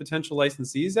find potential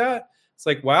licensees at? It's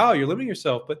like, wow, you're limiting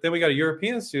yourself. But then we got a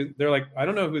European student. They're like, I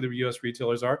don't know who the U.S.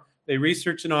 retailers are. They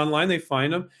research it online. They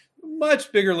find them.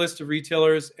 Much bigger list of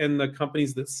retailers and the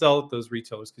companies that sell at those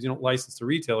retailers, because you don't license to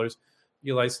retailers.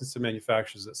 You license to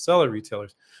manufacturers that sell at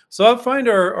retailers. So I find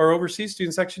our overseas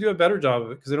students actually do a better job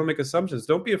of it because they don't make assumptions.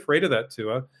 Don't be afraid of that,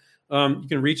 Tua. You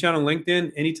can reach out on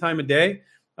LinkedIn any time of day.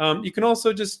 You can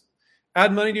also just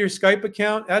add money to your Skype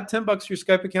account. Add $10 to your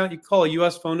Skype account. You call a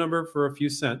U.S. phone number for a few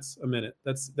cents a minute.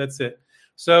 That's it.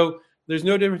 So there's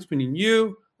no difference between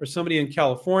you or somebody in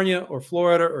California or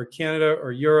Florida or Canada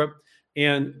or Europe.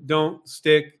 And don't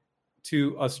stick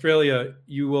to Australia.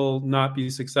 You will not be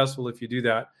successful if you do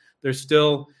that. There's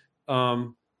still a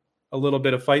little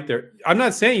bit of fight there. I'm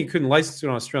not saying you couldn't license to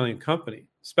an Australian company,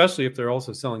 especially if they're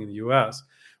also selling in the U.S.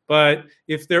 But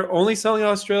if they're only selling in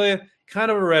Australia, kind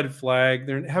of a red flag.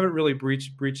 They haven't really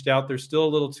breached out. They're still a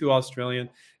little too Australian,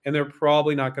 and they're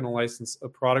probably not going to license a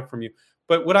product from you.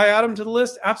 But would I add them to the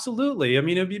list? Absolutely. I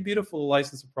mean, it'd be beautiful to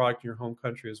license a product in your home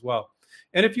country as well.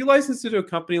 And if you license it to a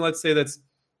company, let's say that's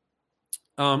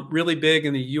really big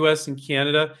in the U.S. and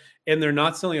Canada, and they're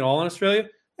not selling it all in Australia,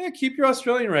 keep your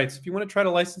Australian rights. If you want to try to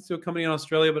license to a company in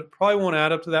Australia, but it probably won't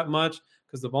add up to that much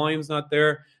because the volume's not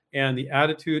there and the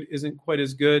attitude isn't quite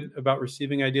as good about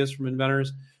receiving ideas from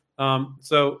inventors.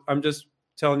 So I'm just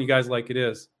telling you guys like it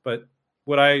is. But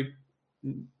would I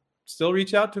still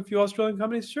reach out to a few Australian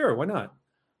companies? Sure, why not?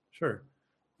 Sure.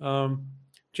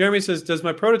 Jeremy says, does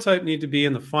my prototype need to be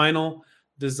in the final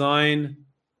design,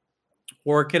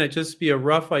 or can it just be a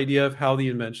rough idea of how the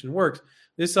invention works?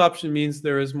 This option means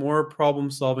there is more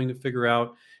problem solving to figure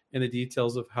out and the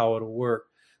details of how it'll work.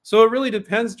 So it really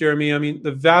depends, Jeremy. I mean,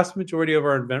 the vast majority of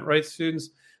our InventRight students,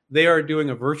 they are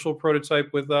doing a virtual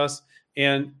prototype with us,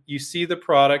 and you see the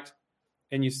product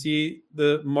and you see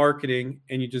the marketing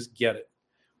and you just get it.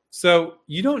 So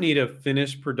you don't need a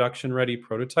finished production-ready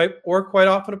prototype, or quite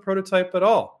often a prototype at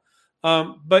all.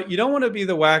 But you don't want to be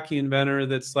the wacky inventor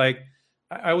that's like,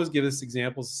 I always give this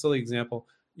example, it's a silly example.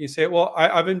 You say, well,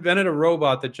 I've invented a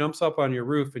robot that jumps up on your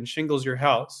roof and shingles your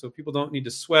house, so people don't need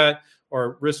to sweat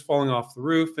or risk falling off the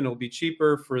roof, and it'll be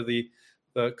cheaper for the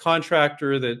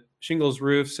contractor that shingles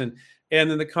roofs. And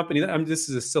then the company, this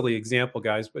is a silly example,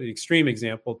 guys, but an extreme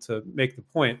example to make the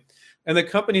point. And the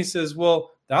company says,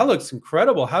 well, that looks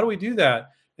incredible. How do we do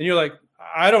that? And you're like,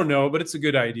 I don't know, but it's a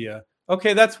good idea.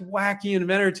 Okay, that's wacky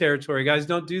inventor territory, guys.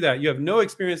 Don't do that. You have no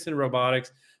experience in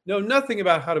robotics, know nothing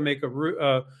about how to make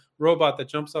a robot that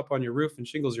jumps up on your roof and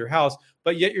shingles your house,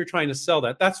 but yet you're trying to sell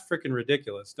that. That's freaking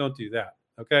ridiculous. Don't do that.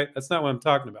 Okay, that's not what I'm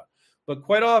talking about. But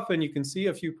quite often you can see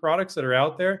a few products that are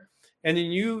out there, and then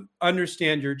you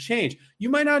understand your change. You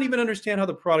might not even understand how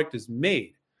the product is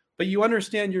made, but you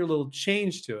understand your little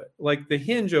change to it. Like the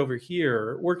hinge over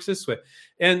here works this way.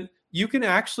 And you can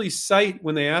actually cite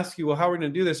when they ask you, well, how are we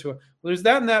going to do this? Well, there's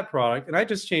that and that product, and I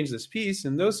just changed this piece,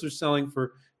 and those are selling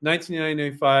for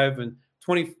 $19.95 and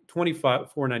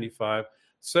 $24.95.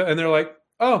 So, and they're like,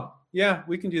 oh, yeah,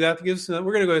 we can do that. We're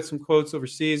going to go get some quotes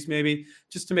overseas, maybe,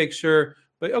 just to make sure.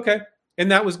 But okay, and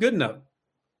that was good enough.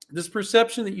 This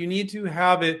perception that you need to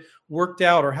have it worked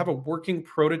out or have a working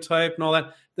prototype and all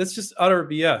that, that's just utter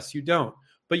BS. You don't.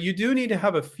 But you do need to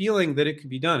have a feeling that it could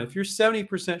be done. If you're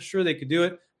 70% sure they could do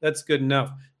it, that's good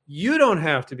enough. You don't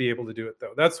have to be able to do it,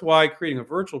 though. That's why creating a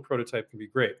virtual prototype can be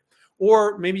great.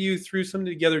 Or maybe you threw something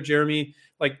together, Jeremy,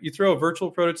 like you throw a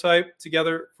virtual prototype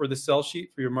together for the sell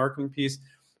sheet for your marketing piece.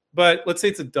 But let's say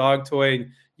it's a dog toy,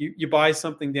 and you buy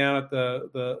something down at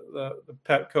the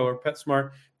Petco or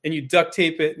PetSmart, and you duct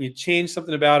tape it, and you change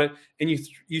something about it, and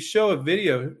you show a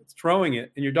video throwing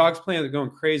it, and your dog's playing it, going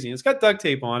crazy. And it's got duct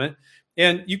tape on it,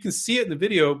 and you can see it in the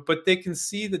video, but they can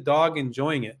see the dog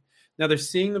enjoying it. Now they're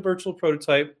seeing the virtual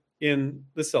prototype in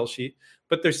the sell sheet,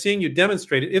 but they're seeing you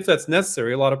demonstrate it if that's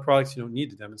necessary. A lot of products you don't need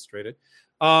to demonstrate it,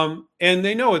 and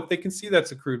they know it. They can see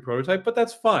that's a crude prototype, but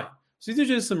that's fine. So these are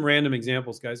just some random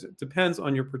examples, guys. It depends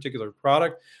on your particular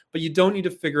product, but you don't need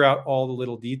to figure out all the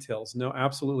little details. No,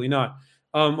 absolutely not.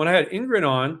 When I had Ingrid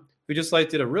on, who just like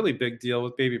did a really big deal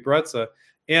with baby Bretza,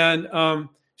 and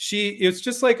it's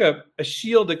just like a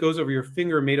shield that goes over your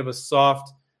finger made of a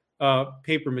soft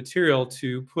paper material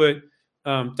to put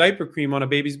diaper cream on a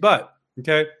baby's butt.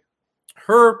 Okay,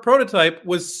 her prototype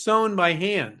was sewn by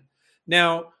hand.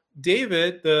 Now,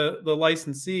 David, the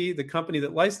licensee, the company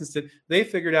that licensed it, they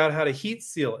figured out how to heat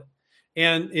seal it.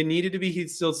 And it needed to be heat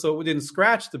sealed so it didn't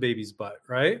scratch the baby's butt,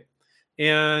 right?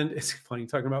 And it's funny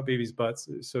talking about babies' butts.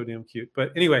 It's so damn cute.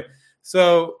 But anyway,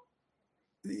 so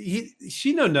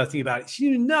she knew nothing about it. She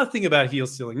knew nothing about heel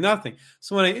sealing, nothing.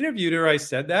 So when I interviewed her, I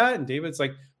said that, and David's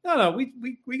like, no,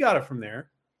 we got it from there.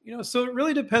 So it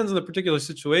really depends on the particular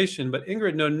situation. But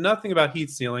Ingrid knew nothing about heat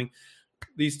sealing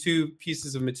these two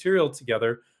pieces of material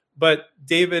together. But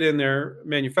David and their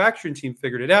manufacturing team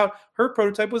figured it out. Her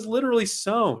prototype was literally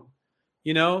sewn,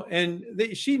 and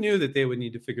she knew that they would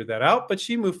need to figure that out, but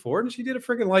she moved forward and she did a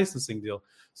freaking licensing deal.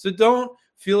 So don't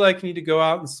feel like you need to go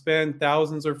out and spend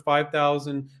thousands or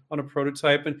 5,000 on a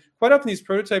prototype. And quite often these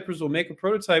prototypers will make a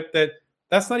prototype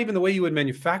that's not even the way you would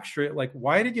manufacture it. Like,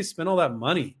 why did you spend all that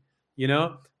money?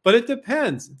 But it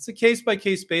depends. It's a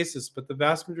case-by-case basis, but the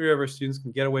vast majority of our students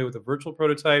can get away with a virtual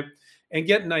prototype and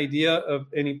get an idea of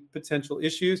any potential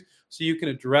issues so you can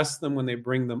address them when they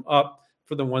bring them up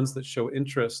for the ones that show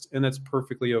interest, and that's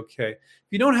perfectly okay. If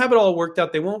you don't have it all worked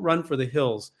out, they won't run for the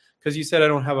hills because you said, I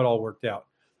don't have it all worked out.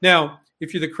 Now,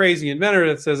 if you're the crazy inventor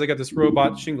that says, I got this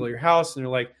robot shingle your house, and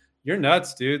you're like, you're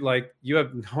nuts, dude. Like, you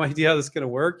have no idea how this is going to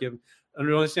work. You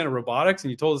don't understand robotics,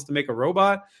 and you told us to make a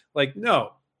robot. Like,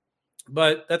 no.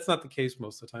 But that's not the case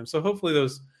most of the time. So hopefully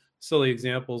those silly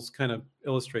examples kind of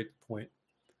illustrate the point.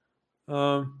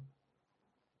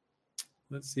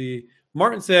 Let's see.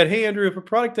 Martin said, hey, Andrew, if a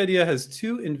product idea has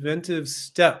two inventive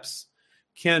steps,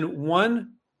 can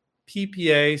one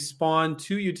PPA spawn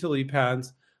two utility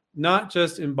patents, not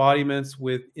just embodiments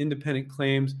with independent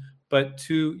claims, but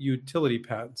two utility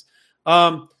patents?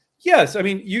 Yes. I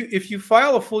mean, if you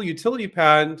file a full utility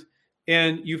patent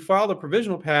and you file a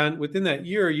provisional patent within that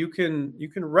year, you can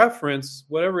reference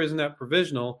whatever is in that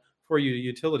provisional for your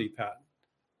utility patent.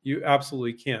 You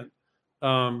absolutely can.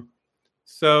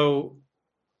 So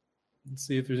let's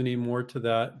see if there's any more to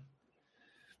that.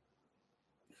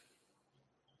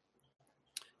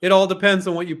 It all depends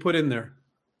on what you put in there,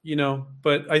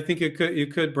 but I think you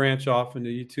could branch off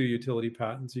into two utility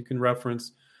patents. You can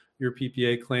reference your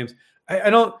PPA claims.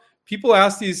 People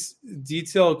ask these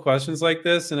detailed questions like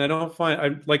this, and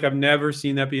I've never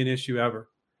seen that be an issue ever.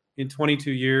 In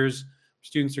 22 years,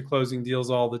 students are closing deals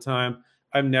all the time.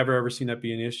 I've never ever seen that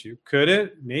be an issue. Could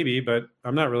it? Maybe, but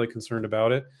I'm not really concerned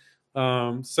about it.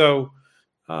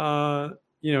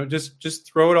 Just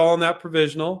throw it all in that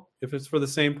provisional if it's for the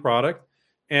same product.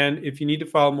 And if you need to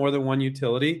file more than one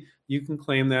utility, you can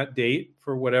claim that date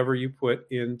for whatever you put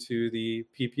into the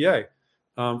PPA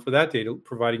for that date,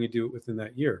 providing you do it within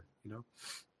that year.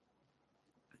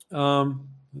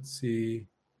 Let's see.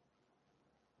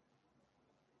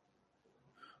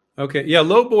 Okay. Yeah.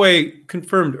 Lowboy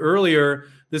confirmed earlier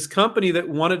this company that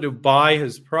wanted to buy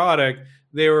his product,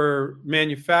 they were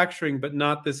manufacturing, but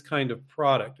not this kind of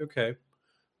product. Okay.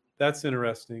 That's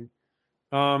interesting.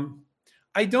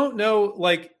 I don't know,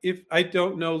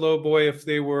 Lowboy, if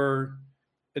they were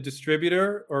a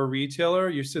distributor or a retailer.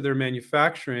 You said they're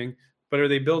manufacturing, but are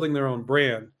they building their own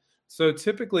brand? So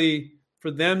typically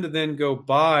for them to then go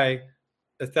buy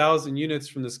 1,000 units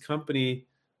from this company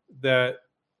that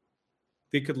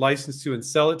they could license to and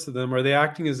sell it to them, are they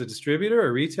acting as a distributor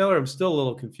or retailer? I'm still a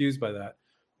little confused by that.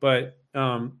 But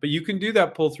you can do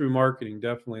that pull-through marketing,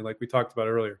 definitely, like we talked about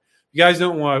earlier. If you guys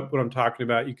don't want what I'm talking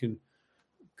about, you can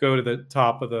go to the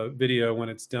top of the video when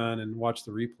it's done and watch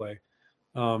the replay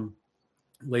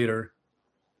later.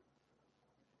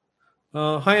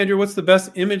 Hi, Andrew. What's the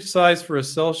best image size for a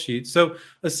sell sheet? So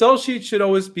a sell sheet should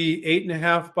always be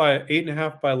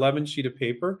 8.5 by 11 sheet of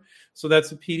paper. So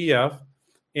that's a PDF.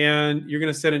 And you're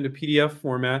going to send it into PDF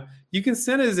format. You can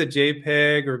send it as a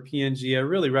JPEG or a PNG. I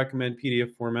really recommend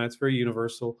PDF format. It's very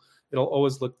universal. It'll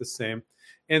always look the same.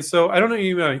 And so I don't know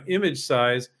you about image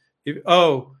size.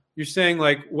 You're saying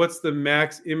like, what's the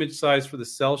max image size for the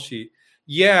sell sheet?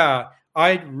 Yeah,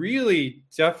 I'd really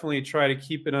definitely try to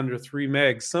keep it under 3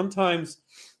 megs. Sometimes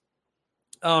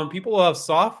people will have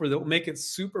software that will make it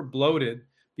super bloated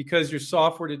because your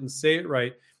software didn't say it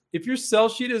right. If your sell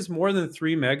sheet is more than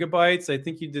 3 megabytes, I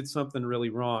think you did something really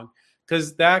wrong,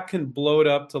 because that can bloat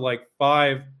up to like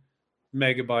 5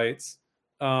 megabytes,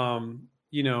 in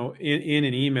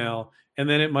an email, and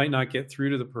then it might not get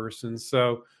through to the person.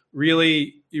 So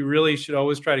really, you really should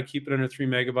always try to keep it under 3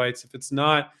 megabytes. If it's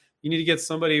not, you need to get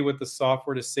somebody with the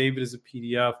software to save it as a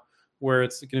PDF where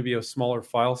it's going to be a smaller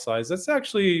file size. That's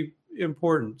actually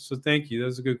important. So thank you. That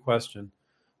was a good question.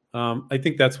 I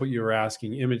think that's what you were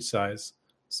asking, image size.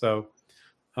 So,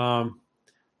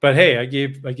 but hey, I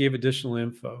gave additional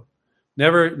info.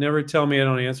 Never tell me I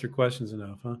don't answer questions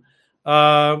enough,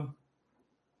 huh?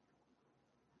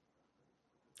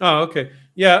 Okay.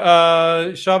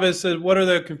 Yeah. Chavez said, what are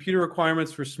the computer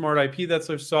requirements for Smart IP? That's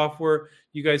our software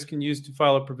you guys can use to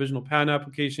file a provisional patent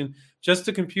application. Just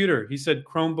a computer. He said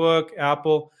Chromebook,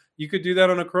 Apple. You could do that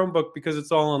on a Chromebook because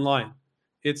it's all online.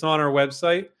 It's on our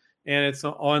website and it's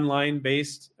an online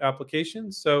based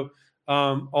application. So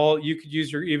you could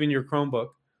use even your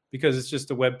Chromebook because it's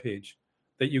just a web page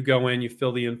that you go in, you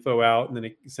fill the info out, and then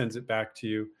it sends it back to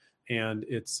you. And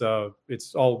it's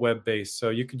all web based,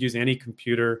 so you could use any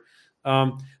computer.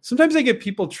 Sometimes I get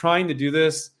people trying to do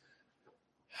this.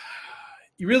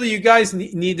 You guys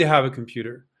need to have a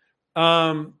computer.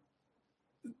 The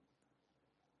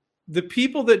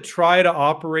people that try to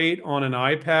operate on an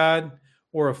iPad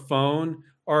or a phone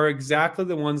are exactly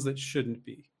the ones that shouldn't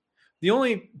be.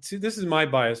 This is my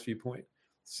biased viewpoint.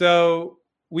 So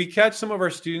we catch some of our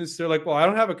students, they're like, well, I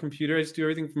don't have a computer, I just do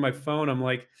everything from my phone. I'm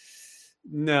like,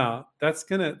 no, that's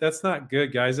not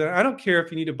good, guys. I don't care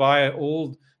if you need to buy an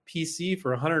old PC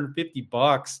for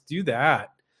 $150. Do that.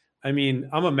 I mean,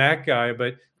 I'm a Mac guy,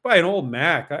 but buy an old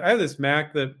Mac. I have this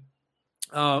Mac that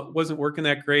wasn't working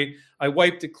that great. I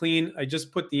wiped it clean. I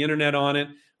just put the internet on it.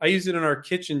 I use it in our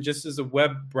kitchen just as a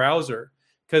web browser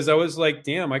because I was like,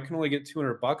 damn, I can only get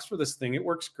 $200 for this thing. It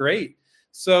works great.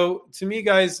 So to me,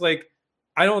 guys, like,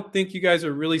 I don't think you guys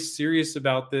are really serious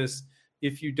about this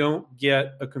if you don't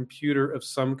get a computer of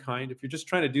some kind. If you're just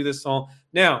trying to do this all.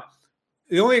 Now,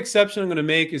 the only exception I'm going to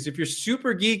make is if you're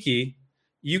super geeky,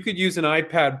 you could use an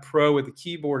iPad Pro with a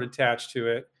keyboard attached to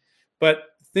it. But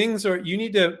then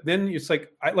it's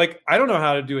like, I don't know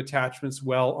how to do attachments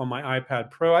well on my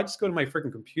iPad Pro. I just go to my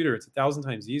freaking computer. It's 1,000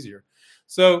 times easier.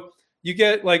 So you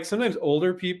get, like, sometimes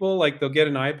older people, like, they'll get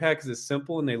an iPad because it's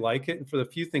simple and they like it. And for the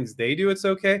few things they do, it's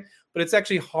okay. But it's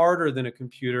actually harder than a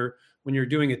computer when you're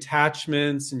doing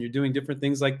attachments and you're doing different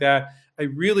things like that. I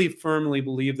really firmly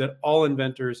believe that all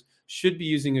inventors should be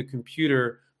using a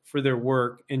computer for their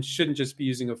work and shouldn't just be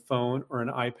using a phone or an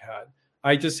iPad.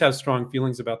 I just have strong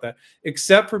feelings about that,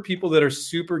 except for people that are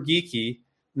super geeky,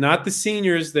 not the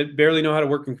seniors that barely know how to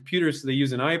work on computers, so they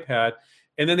use an iPad,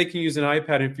 and then they can use an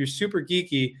iPad. And if you're super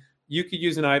geeky, you could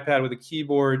use an iPad with a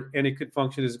keyboard and it could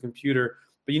function as a computer,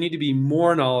 but you need to be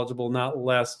more knowledgeable, not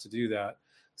less, to do that.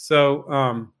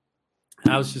 So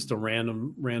that was just a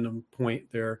random point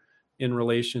there in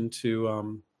relation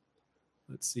to,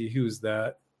 let's see, who's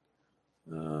that?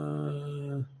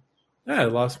 I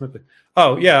lost my place.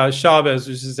 Oh, yeah, Chavez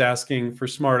was just asking for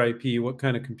Smart IP, what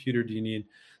kind of computer do you need?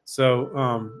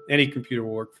 So any computer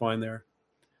will work fine there.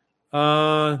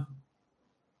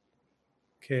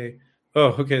 Okay.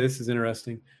 Oh, okay, this is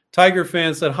interesting. Tiger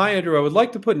Fan said, hi, Andrew. I would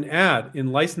like to put an ad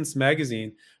in License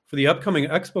Magazine for the upcoming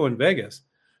expo in Vegas.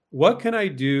 What can I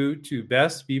do to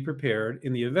best be prepared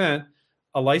in the event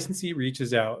a licensee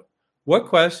reaches out? What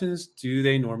questions do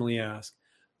they normally ask?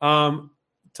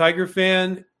 Tiger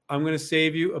Fan, I'm going to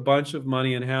save you a bunch of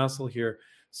money and hassle here.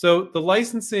 So the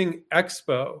licensing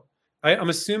expo, I'm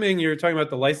assuming you're talking about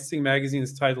the licensing magazine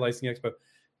that's tied to licensing expo.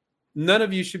 None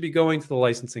of you should be going to the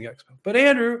licensing expo. But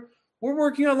Andrew, we're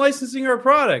working on licensing our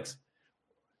products.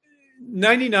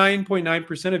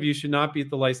 99.9% of you should not be at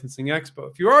the licensing expo.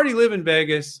 If you already live in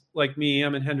Vegas, like me,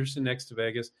 I'm in Henderson next to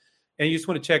Vegas, and you just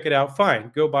want to check it out,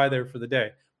 fine, go by there for the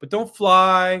day. But don't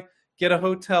fly, get a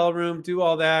hotel room, do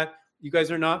all that. You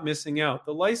guys are not missing out.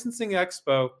 The licensing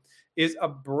expo is a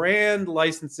brand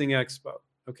licensing expo.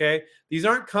 Okay. These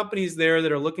aren't companies there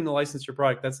that are looking to license your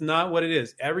product. That's not what it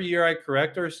is. Every year I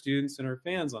correct our students and our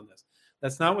fans on this.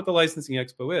 That's not what the licensing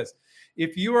expo is.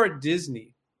 If you are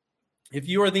Disney, if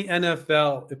you are the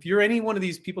NFL, if you're any one of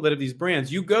these people that have these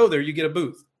brands, you go there, you get a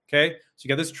booth. Okay. So you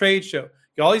got this trade show. You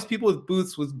got all these people with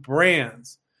booths with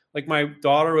brands. Like my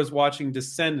daughter was watching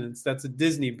Descendants. That's a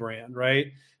Disney brand,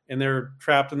 right? And they're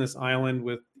trapped on this island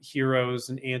with heroes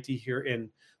and anti-hero and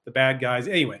the bad guys.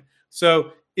 Anyway,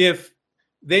 so if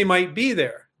they might be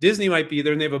there, Disney might be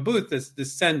there, and they have a booth that's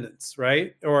Descendants,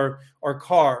 right? Or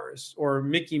Cars, or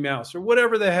Mickey Mouse, or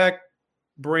whatever the heck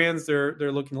brands they're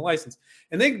looking to license.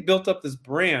 And they built up this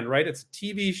brand, right? It's a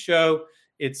TV show,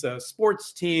 it's a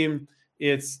sports team,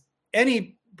 it's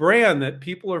any brand that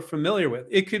people are familiar with.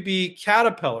 It could be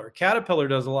Caterpillar. Caterpillar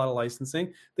does a lot of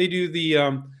licensing. They do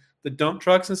the dump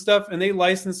trucks and stuff, and they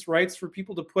license rights for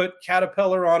people to put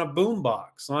Caterpillar on a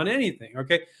boombox, on anything,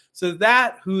 okay? So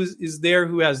that is there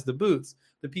who has the booths.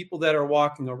 The people that are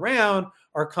walking around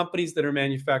are companies that are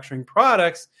manufacturing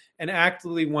products and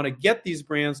actively want to get these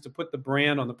brands to put the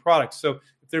brand on the product. So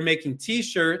if they're making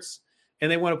T-shirts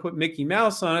and they want to put Mickey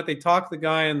Mouse on it, they talk to the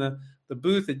guy in the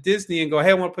booth at Disney and go,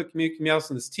 hey, I want to put Mickey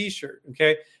Mouse on this T-shirt,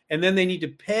 okay? And then they need to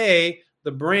pay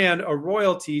the brand a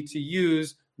royalty to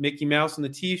use Mickey Mouse on the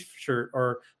T-shirt,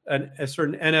 or a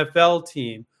certain NFL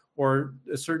team, or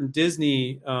a certain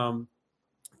Disney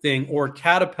thing, or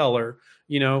Caterpillar,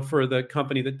 for the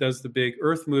company that does the big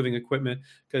earth moving equipment,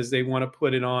 because they want to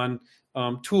put it on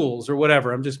tools or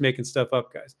whatever. I'm just making stuff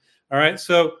up, guys. All right.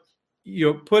 So,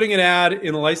 putting an ad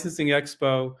in a licensing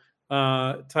expo,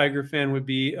 Tiger Fan, would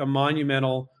be a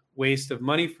monumental waste of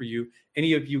money for you.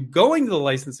 Any of you going to the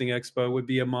licensing expo would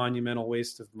be a monumental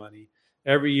waste of money.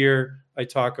 Every year I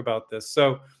talk about this.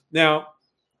 So now,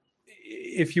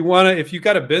 if you've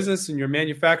got a business and you're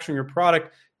manufacturing your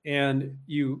product, and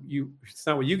it's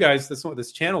not what that's not what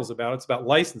this channel is about. It's about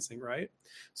licensing, right?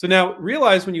 So now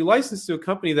realize, when you license to a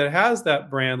company that has that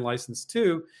brand license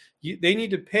too, they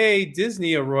need to pay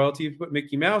Disney a royalty to put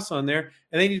Mickey Mouse on there,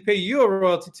 and they need to pay you a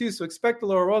royalty too. So expect a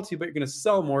lower royalty, but you're going to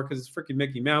sell more because it's freaking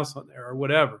Mickey Mouse on there, or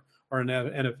whatever, or an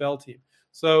NFL team.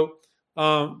 So,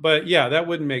 but yeah, that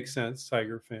wouldn't make sense,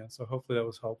 Tiger Fan. So hopefully that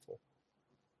was helpful.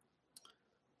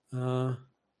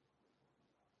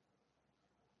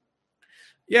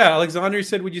 Yeah, Alexandre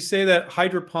said, would you say that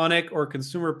hydroponic or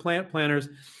consumer plant planters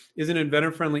is an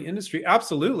inventor-friendly industry?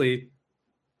 Absolutely.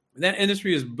 That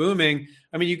industry is booming.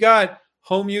 I mean, you got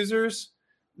home users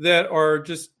that are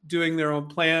just doing their own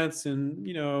plants, and,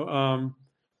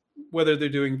 whether they're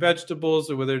doing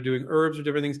vegetables or whether they're doing herbs or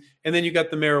different things. And then you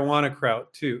got the marijuana crowd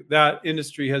too. That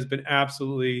industry has been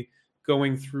absolutely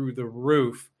going through the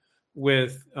roof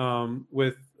with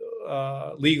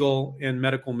legal and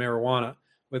medical marijuana,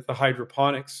 with the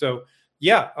hydroponics. So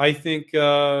yeah, I think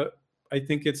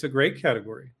it's a great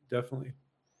category, definitely.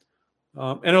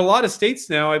 And in a lot of states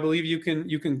now, I believe you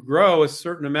can grow a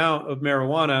certain amount of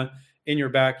marijuana in your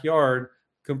backyard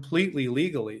completely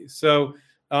legally. So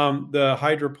the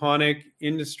hydroponic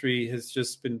industry has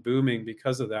just been booming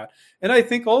because of that. And I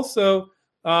think also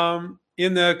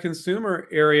in the consumer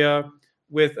area,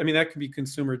 that could be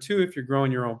consumer too if you're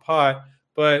growing your own pot,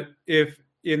 but if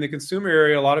in the consumer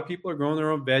area, a lot of people are growing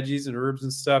their own veggies and herbs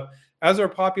and stuff. As our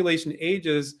population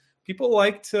ages, people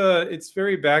it's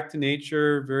very back to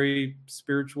nature, very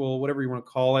spiritual, whatever you want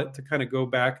to call it, to kind of go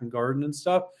back and garden and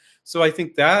stuff. So I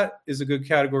think that is a good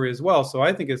category as well. So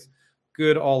I think it's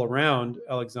good all around,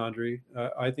 Alexandre.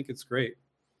 I think it's great.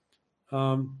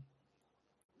 My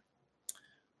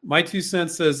 2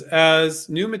 cents says, as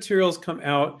new materials come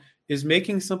out, is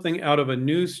making something out of a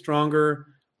new, stronger,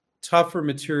 tougher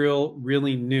material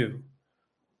really new?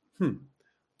 It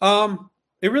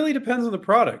really depends on the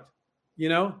product, I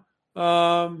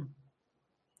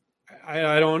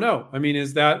don't know. I mean,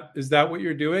 is that what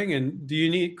you're doing?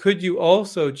 And could you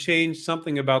also change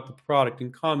something about the product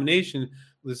in combination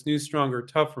with this new, stronger,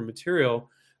 tougher material?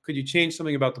 Could you change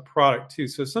something about the product too?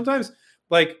 So sometimes,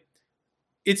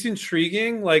 it's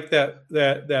intriguing,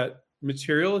 that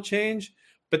material change,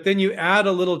 but then you add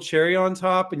a little cherry on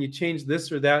top and you change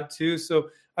this or that too. So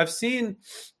I've seen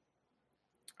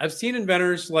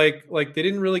inventors like they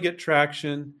didn't really get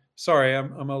traction. Sorry,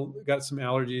 I'm got some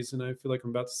allergies and I feel like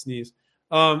I'm about to sneeze.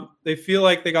 They feel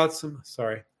like they got some.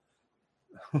 Sorry.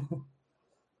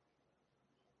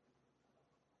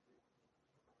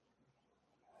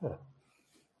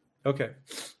 Okay.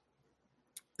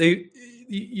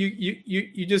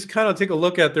 You just kind of take a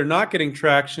look at they're not getting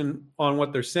traction on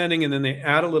what they're sending, and then they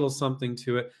add a little something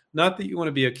to it. Not that you want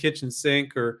to be a kitchen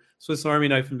sink or Swiss Army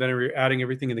knife inventor where you're adding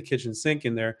everything in the kitchen sink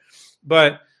in there,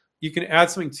 but you can add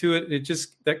something to it. And it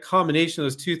just, that combination of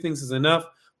those two things is enough.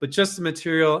 But just the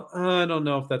material, I don't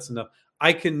know if that's enough.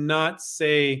 I cannot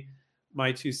say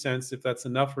my 2 cents if that's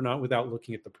enough or not without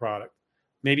looking at the product.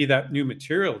 Maybe that new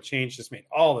material change just made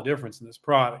all the difference in this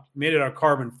product. Made it out of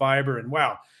carbon fiber, and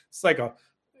wow, it's like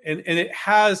and it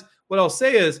has, what I'll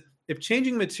say is, if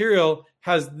changing material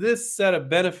has this set of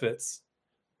benefits,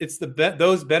 it's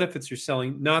those benefits you're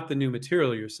selling, not the new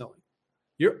material you're selling.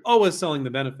 You're always selling the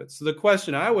benefits. So the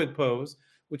question I would pose,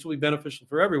 which will be beneficial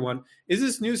for everyone, is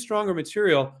this new, stronger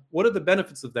material? What are the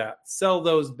benefits of that? Sell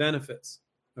those benefits.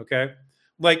 Okay.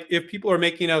 Like if people are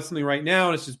making out something right now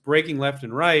and it's just breaking left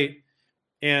and right,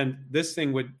 and this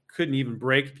thing couldn't even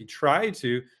break if you tried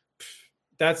to,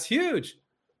 that's huge.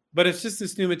 But it's just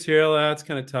this new material that's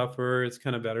kind of tougher. It's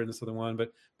kind of better than this other one,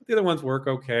 but the other ones work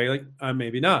okay. Like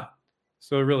maybe not.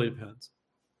 So it really depends.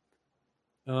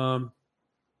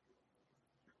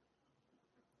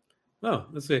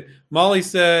 Let's see. Molly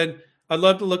said, I'd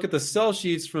love to look at the sell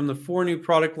sheets from the 4 new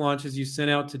product launches you sent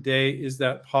out today. Is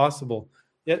that possible?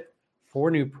 Yet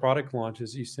 4 new product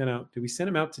launches you sent out. Did we send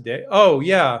them out today? Oh,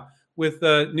 yeah. With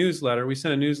the newsletter. We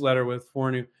sent a newsletter with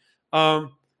 4 new.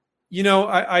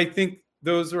 I think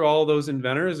those are all those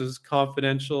inventors as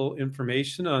confidential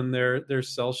information on their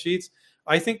sell sheets.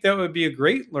 I think that would be a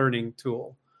great learning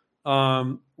tool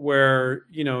where,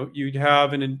 you'd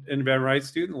have an invent right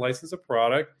student license a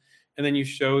product, and then you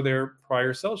show their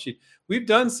prior sell sheet. We've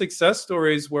done success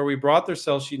stories where we brought their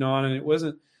sell sheet on, and it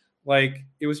wasn't like,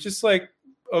 it was just like,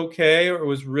 okay, or it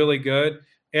was really good.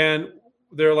 And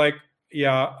they're like,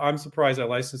 yeah, I'm surprised I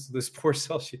licensed this poor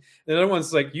sell sheet. And the other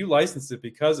one's like, you licensed it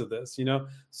because of this,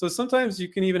 So sometimes you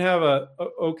can even have a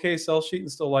okay sell sheet and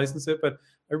still license it. But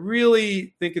I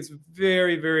really think it's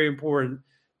very, very important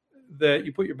that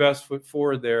you put your best foot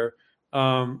forward there.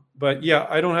 But yeah,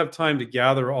 I don't have time to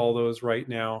gather all those right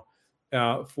now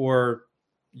for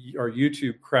our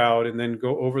YouTube crowd and then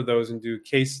go over those and do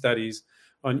case studies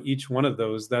on each one of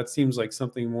those. That seems like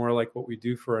something more like what we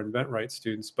do for our InventRight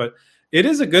students. But it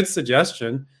is a good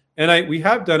suggestion. And we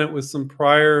have done it with some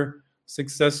prior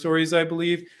success stories, I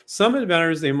believe. Some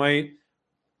inventors, they might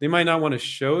not want to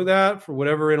show that for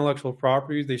whatever intellectual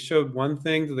property. They showed one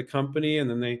thing to the company and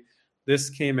then this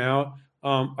came out.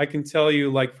 I can tell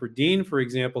you, like for Dean, for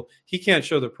example, he can't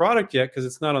show the product yet because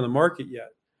it's not on the market yet.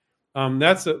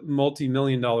 That's a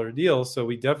multi-million-dollar deal, so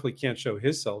we definitely can't show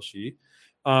his sell sheet.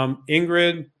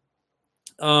 Ingrid,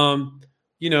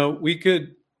 we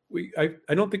could.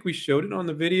 I don't think we showed it on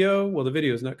the video. Well, the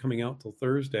video is not coming out till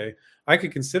Thursday. I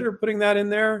could consider putting that in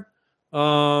there.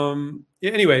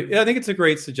 Anyway, I think it's a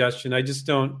great suggestion. I just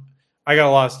don't. I got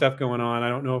a lot of stuff going on. I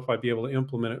don't know if I'd be able to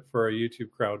implement it for our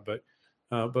YouTube crowd, but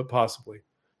possibly.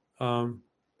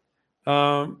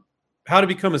 How to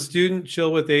become a student.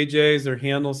 Chill with AJ's. Their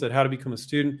handle said how to become a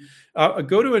student.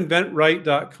 Go to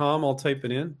inventright.com. I'll type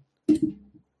it in.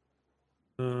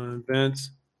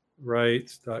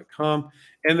 Inventright.com,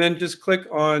 and then just click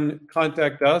on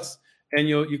contact us, and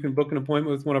you can book an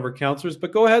appointment with one of our counselors.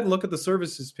 But go ahead and look at the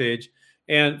services page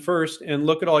and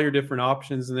look at all your different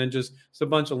options, and then just a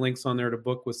bunch of links on there to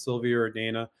book with Sylvia or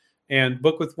Dana, and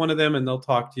book with one of them, and they'll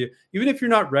talk to you. Even if you're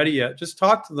not ready yet, just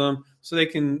talk to them so they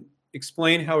can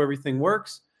explain how everything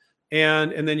works,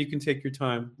 and then you can take your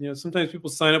time. Sometimes people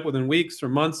sign up within weeks or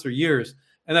months or years,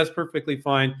 and that's perfectly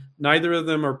fine. Neither of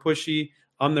them are pushy.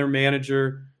 I'm their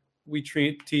manager. We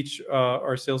teach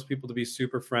our salespeople to be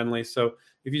super friendly. So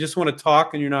if you just want to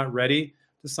talk and you're not ready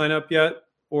to sign up yet,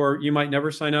 or you might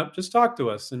never sign up, just talk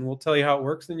to us and we'll tell you how it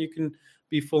works. Then you can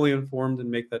be fully informed and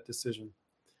make that decision.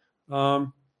 Okay,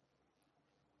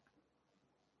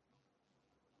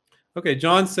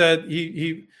 John said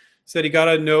he said he got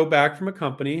a no back from a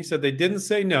company. He said they didn't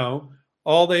say no.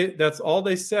 That's all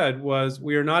they said was,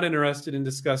 we are not interested in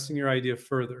discussing your idea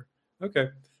further. Okay.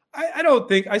 I don't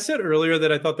think, I said earlier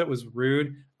that I thought that was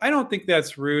rude. I don't think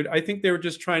that's rude. I think they were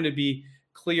just trying to be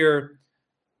clear.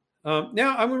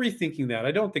 Now I'm rethinking that.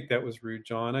 I don't think that was rude,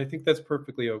 John. I think that's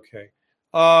perfectly okay.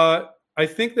 I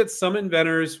think that some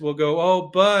inventors will go, oh,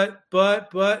 but,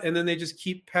 and then they just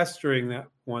keep pestering that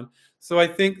one. So I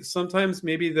think sometimes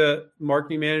maybe the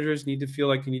marketing managers need to feel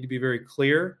like you need to be very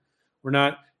clear. We're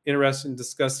not interested in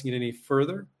discussing it any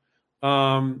further.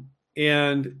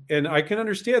 And I can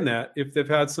understand that if they've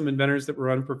had some inventors that were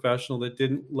unprofessional that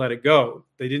didn't let it go.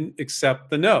 They didn't accept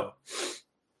the no.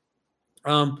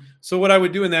 So what I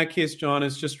would do in that case, John,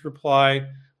 is just reply,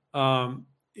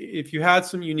 if you had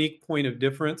some unique point of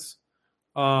difference,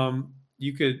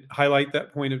 you could highlight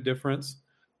that point of difference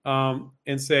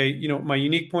and say, my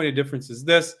unique point of difference is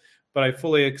this, but I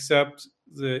fully accept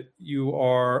that you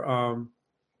are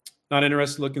not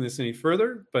interested in looking this any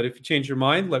further. But if you change your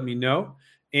mind, let me know.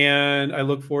 And I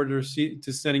look forward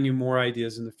to sending you more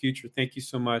ideas in the future. Thank you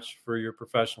so much for your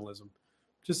professionalism.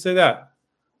 Just say that,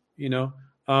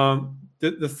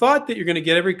 the thought that you're going to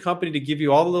get every company to give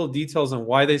you all the little details on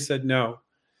why they said no.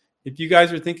 If you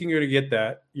guys are thinking you're going to get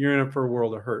that, you're in for a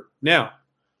world of hurt. Now,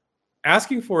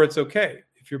 asking for it's okay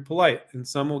if you're polite, and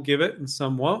some will give it and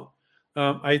some won't.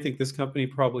 I think this company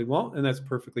probably won't, and that's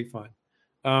perfectly fine.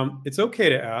 It's okay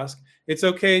to ask. It's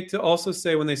okay to also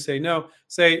say when they say no,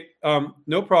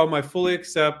 no problem. I fully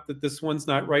accept that this one's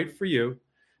not right for you.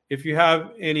 If you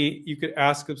have any, you could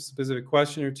ask a specific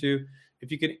question or two.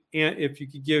 If you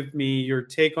could give me your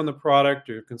take on the product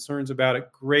or your concerns about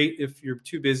it, great. If you're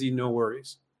too busy, no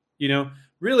worries.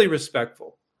 Really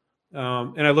respectful.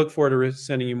 And I look forward to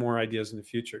sending you more ideas in the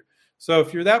future. So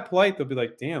if you're that polite, they'll be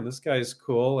like, damn, this guy's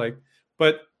cool.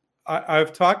 But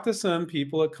I've talked to some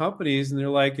people at companies and they're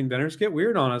like, inventors get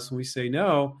weird on us when we say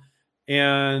no.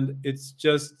 And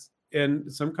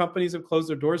and some companies have closed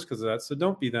their doors because of that. So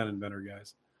don't be that inventor,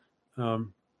 guys.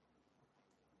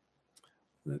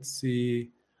 Let's see.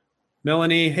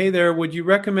 Melanie, hey there. Would you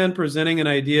recommend presenting an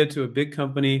idea to a big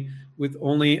company with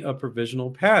only a provisional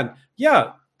patent?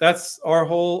 Yeah, that's our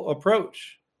whole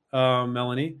approach,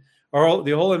 Melanie. The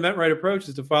whole InventRight approach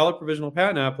is to file a provisional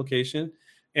patent application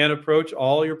and approach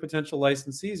all your potential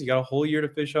licensees. You got a whole year to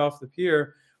fish off the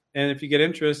pier. And if you get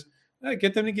interest,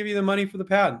 get them to give you the money for the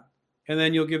patent. And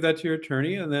then you'll give that to your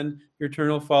attorney, and then your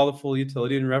attorney will file the full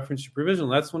utility and reference your provisional.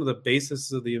 That's one of the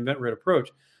bases of the InventRight approach.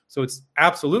 So it's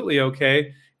absolutely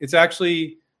okay. It's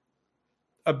actually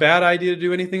a bad idea to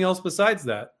do anything else besides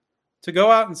that. To go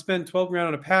out and spend 12 grand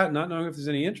on a patent, not knowing if there's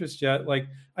any interest yet. Like,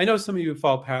 I know some of you have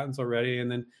filed patents already,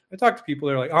 and then I talk to people,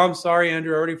 they're like, oh, I'm sorry,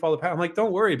 Andrew, I already filed a patent. I'm like,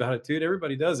 don't worry about it, dude.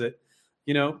 Everybody does it,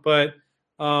 but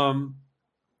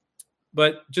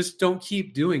just don't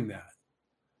keep doing that.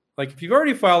 Like, if you've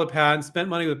already filed a patent, spent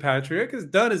money with a patent attorney, because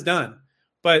done is done.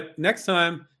 But next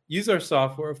time, use our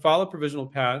software, file a provisional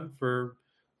patent for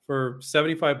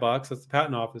 $75. That's the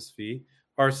patent office fee.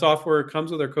 Our software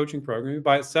comes with our coaching program. You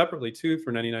buy it separately too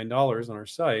for $99 on our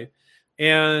site,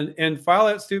 and file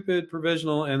that stupid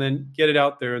provisional and then get it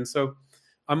out there. And so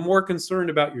I'm more concerned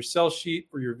about your sell sheet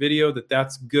or your video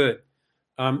that's good.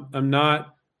 I'm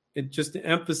not. Just to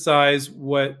emphasize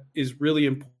what is really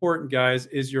important, guys,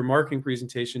 is your marketing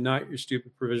presentation, not your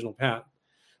stupid provisional patent.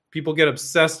 People get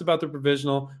obsessed about the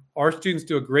provisional. Our students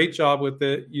do a great job with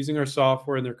it using our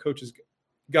software and their coaches'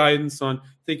 guidance on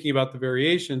thinking about the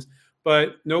variations.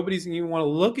 But nobody's going to even want to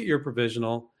look at your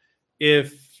provisional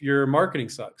if your marketing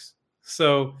sucks.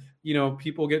 So,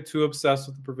 people get too obsessed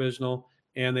with the provisional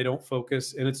and they don't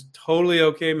focus. And it's totally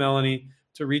okay, Melanie,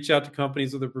 to reach out to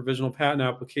companies with a provisional patent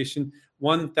application.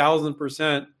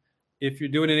 1,000%. If you're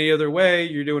doing it any other way,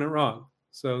 you're doing it wrong.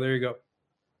 So there you go.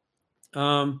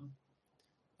 Do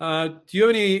you have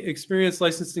any experience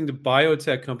licensing to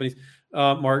biotech companies?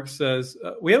 Mark says,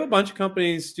 we have a bunch of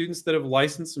companies, students that have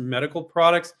licensed medical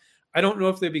products. I don't know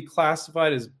if they'd be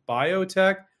classified as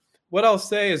biotech. What I'll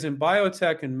say is in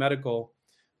biotech and medical,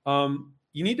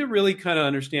 you need to really kind of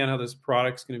understand how this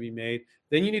product's going to be made.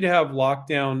 Then you need to have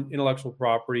lockdown intellectual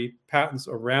property patents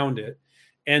around it.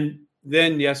 And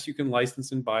then, yes, you can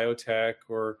license in biotech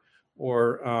or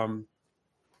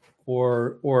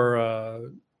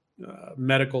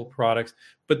medical products,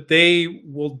 but they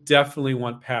will definitely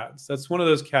want patents. That's one of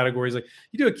those categories. Like,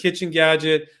 you do a kitchen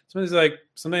gadget, sometimes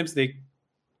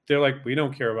they're like, we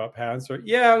don't care about patents. Or,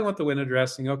 yeah, we want the window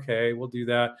dressing. Okay, we'll do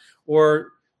that.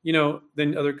 Or,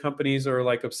 then other companies are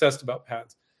like obsessed about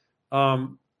patents.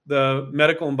 The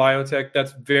medical and biotech,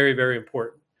 that's very, very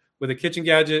important. With a kitchen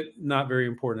gadget, not very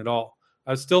important at all.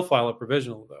 I still file a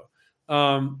provisional though.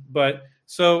 But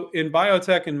so in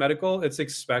biotech and medical, it's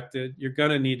expected. You're going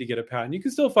to need to get a patent. You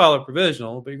can still file a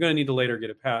provisional, but you're going to need to later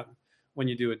get a patent when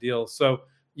you do a deal. So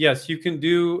yes, you can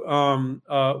do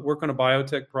work on a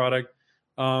biotech product.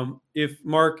 If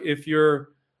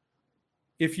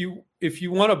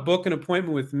you want to book an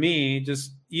appointment with me,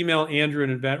 just email Andrew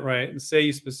and InventRight and say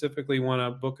you specifically want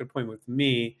to book an appointment with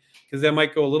me, because that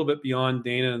might go a little bit beyond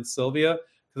Dana and Sylvia,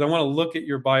 because I want to look at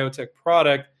your biotech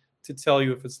product to tell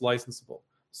you if it's licensable.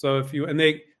 So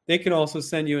they can also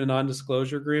send you a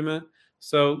non-disclosure agreement.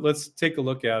 So let's take a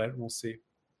look at it and we'll see.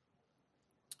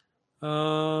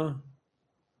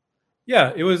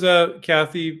 Yeah, it was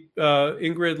Kathy,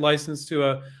 Ingrid licensed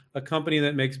to a company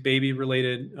that makes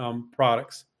baby-related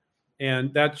products.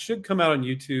 And that should come out on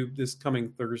YouTube this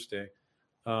coming Thursday.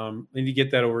 I need to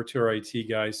get that over to our IT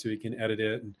guy so he can edit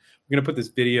it. And we're going to put this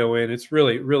video in. It's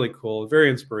really, really cool. Very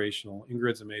inspirational.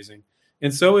 Ingrid's amazing.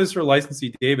 And so is her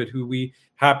licensee, David, who we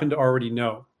happen to already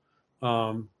know.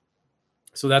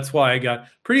 So that's why I got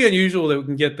pretty unusual that we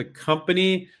can get the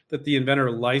company that the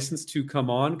Inventor licensed to come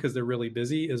on because they're really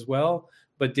busy as well.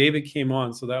 But David came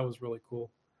on, so that was really cool.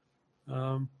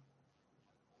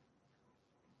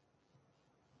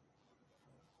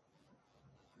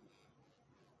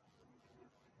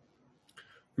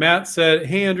 Matt said,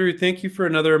 "Hey, Andrew, thank you for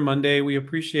another Monday. We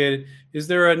appreciate it. Is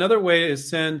there another way to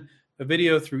send a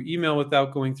video through email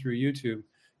without going through YouTube?"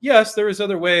 Yes, there is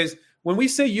other ways. When we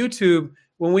say YouTube,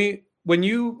 when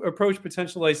you approach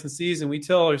potential licensees and we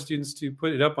tell our students to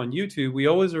put it up on YouTube, we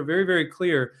always are very, very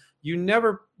clear. You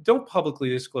never don't publicly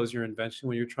disclose your invention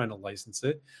when you're trying to license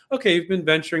it. Okay, you've been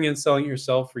venturing and selling it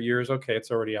yourself for years. Okay, it's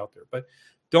already out there, but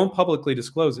don't publicly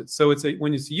disclose it. So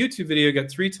when it's a YouTube video, you got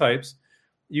three types.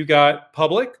 You got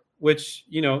public, which,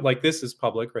 like this is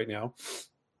public right now.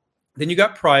 Then you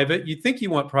got private. You think you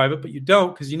want private, but you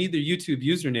don't because you need their YouTube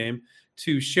username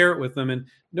to share it with them. And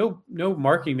no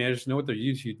marketing managers know what their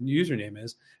YouTube username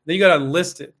is. Then you got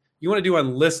unlisted. You want to do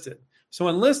unlisted. So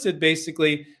unlisted,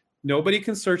 basically, nobody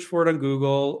can search for it on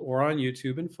Google or on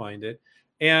YouTube and find it.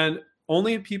 And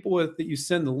only people that you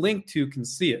send the link to can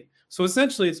see it. So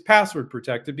essentially, it's password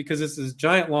protected because it's this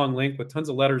giant long link with tons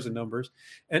of letters and numbers,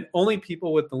 and only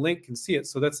people with the link can see it.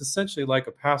 So that's essentially like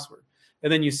a password.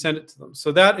 And then you send it to them.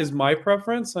 So that is my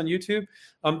preference on YouTube.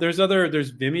 There's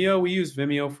Vimeo. We use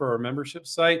Vimeo for our membership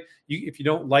site. If you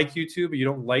don't like YouTube or you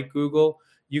don't like Google,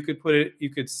 you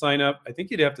could sign up. I think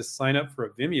you'd have to sign up for a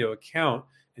Vimeo account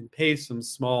and pay some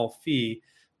small fee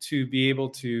to be able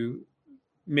to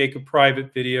make a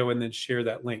private video and then share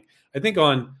that link. I think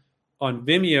on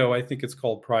Vimeo, I think it's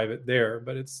called private there,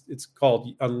 but it's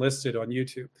called unlisted on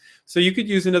YouTube. So you could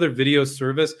use another video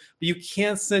service, but you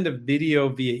can't send a video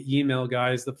via email,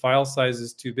 guys. The file size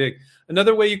is too big.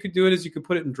 Another way you could do it is you could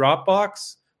put it in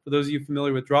Dropbox, for those of you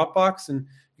familiar with Dropbox, and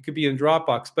it could be in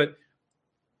Dropbox. But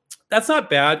that's not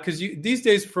bad because these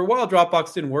days, for a while,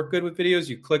 Dropbox didn't work good with videos.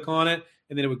 You click on it,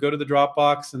 and then it would go to the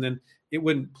Dropbox, and then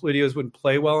videos wouldn't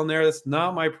play well in there. That's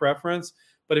not my preference.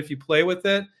 But if you play with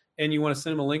it, and you want to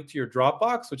send them a link to your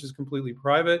Dropbox, which is completely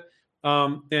private,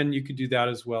 then you could do that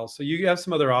as well. So you have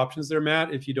some other options there,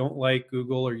 Matt, if you don't like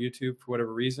Google or YouTube for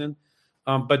whatever reason.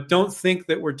 But don't think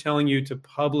that we're telling you to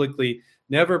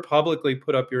never publicly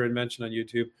put up your invention on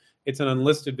YouTube. It's an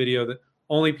unlisted video that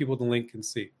only people with the link can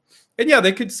see. And yeah,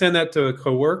 they could send that to a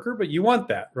coworker, but you want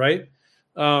that, right?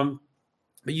 But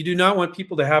you do not want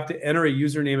people to have to enter a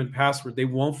username and password. They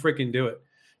won't freaking do it.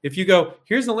 If you go,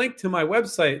 here's a link to my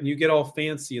website, and you get all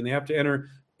fancy and they have to enter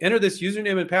this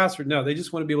username and password. No, they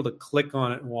just want to be able to click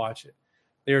on it and watch it.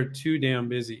 They are too damn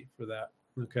busy for that.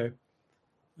 Okay.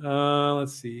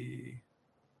 Let's see.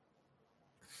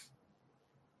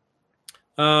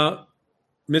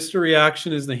 Mr.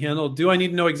 Reaction is the handle. Do I need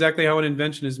to know exactly how an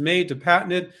invention is made to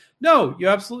patent it? No, you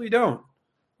absolutely don't.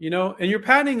 And you're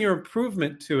patenting your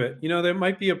improvement to it. There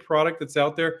might be a product that's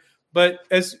out there. But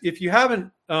if you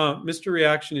haven't, Mr.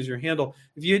 Reaction is your handle.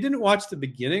 If you didn't watch the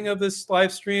beginning of this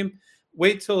live stream,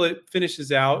 wait till it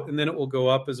finishes out, and then it will go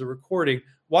up as a recording.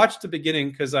 Watch the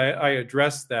beginning because I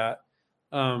addressed that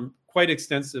quite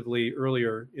extensively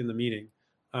earlier in the meeting.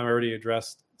 I already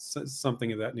addressed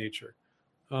something of that nature.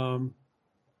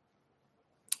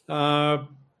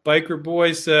 Biker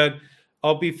Boy said,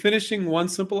 "I'll be finishing one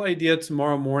simple idea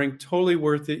tomorrow morning. Totally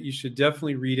worth it. You should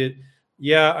definitely read it.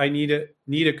 Yeah, I need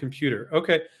a computer."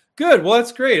 Okay, good. Well,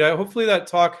 that's great. Hopefully that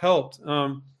talk helped.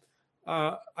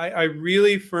 I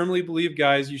really firmly believe,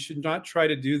 guys, you should not try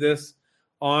to do this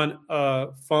on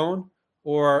a phone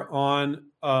or on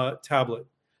a tablet.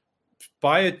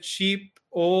 Buy a cheap,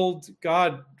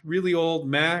 really old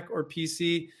Mac or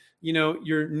PC.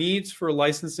 Your needs for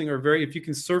licensing are if you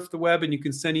can surf the web and you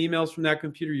can send emails from that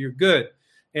computer, you're good.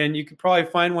 And you could probably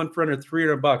find one for under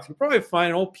 $300. You probably find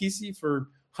an old PC for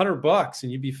 $100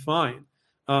 and you'd be fine.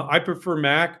 I prefer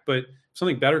Mac, but if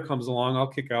something better comes along, I'll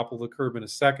kick Apple to the curb in a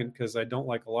second because I don't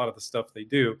like a lot of the stuff they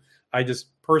do. I just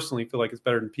personally feel like it's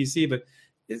better than PC, but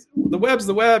the web's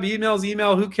the web, email's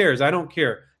email, who cares? I don't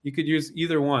care. You could use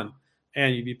either one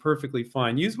and you'd be perfectly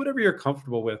fine. Use whatever you're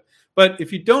comfortable with. But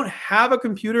if you don't have a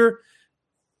computer,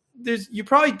 you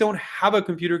probably don't have a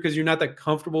computer because you're not that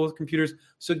comfortable with computers.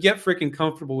 So get freaking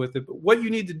comfortable with it. But what you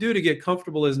need to do to get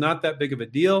comfortable is not that big of a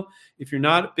deal. If you're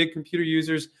not big computer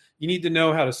users, you need to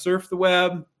know how to surf the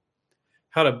web,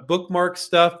 how to bookmark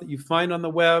stuff that you find on the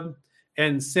web,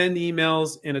 and send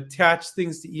emails and attach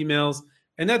things to emails.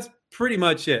 And that's pretty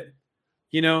much it.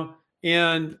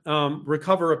 and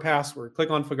recover a password.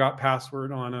 Click on forgot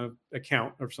password on a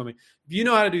account or something. If you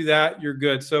know how to do that, you're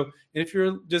good. So, and if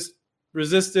you're just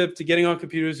resistive to getting on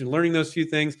computers and learning those few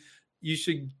things, you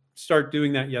should start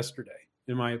doing that yesterday,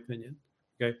 in my opinion.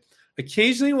 Okay.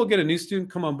 Occasionally, we'll get a new student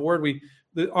come on board.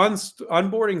 The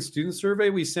onboarding student survey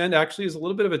we send actually is a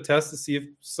little bit of a test to see if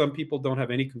some people don't have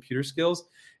any computer skills,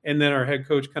 and then our head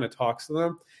coach kind of talks to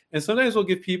them. And sometimes we'll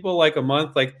give people like a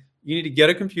month, like you need to get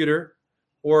a computer,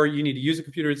 or you need to use a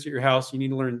computer at your house. You need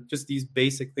to learn just these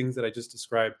basic things that I just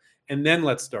described, and then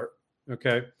let's start.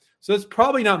 Okay. So it's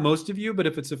probably not most of you, but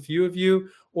if it's a few of you,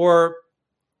 or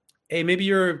hey, maybe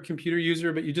you're a computer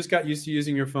user, but you just got used to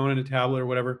using your phone and a tablet or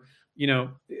whatever,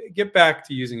 get back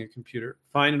to using a computer.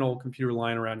 Find an old computer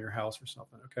lying around your house or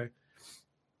something. Okay.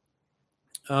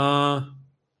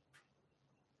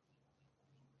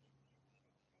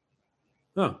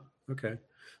 Okay.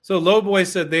 So Lowboy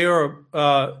said they are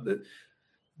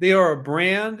a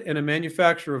brand and a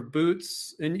manufacturer of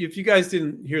boots. And if you guys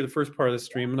didn't hear the first part of the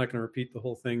stream, I'm not going to repeat the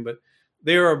whole thing, but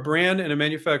they are a brand and a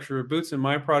manufacturer of boots, and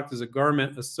my product is a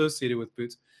garment associated with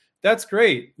boots. That's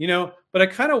great, but I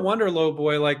kind of wonder,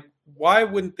 Lowboy, like, why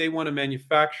wouldn't they want to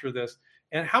manufacture this?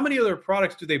 And how many other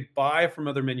products do they buy from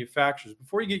other manufacturers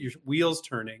before you get your wheels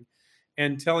turning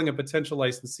and telling a potential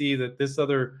licensee that this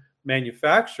other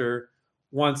manufacturer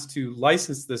wants to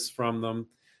license this from them,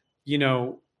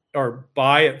 or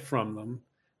buy it from them?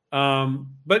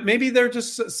 But maybe they're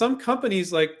just some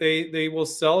companies, like they will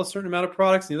sell a certain amount of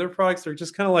products, and the other products are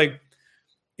just kind of like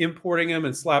importing them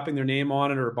and slapping their name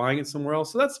on it or buying it somewhere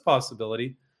else. So that's a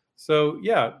possibility. So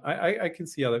yeah, I can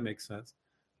see how that makes sense.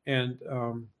 And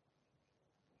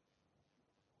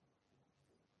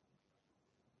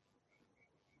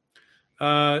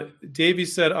Davey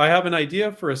said, I have an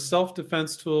idea for a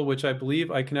self-defense tool, which I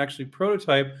believe I can actually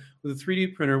prototype with a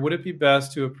 3D printer. Would it be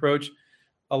best to approach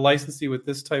a licensee with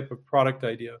this type of product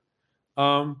idea?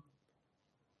 I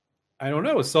don't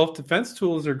know. Self-defense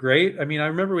tools are great. I mean, I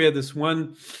remember we had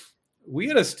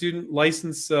a student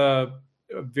license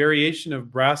a variation of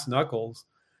brass knuckles.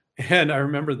 And I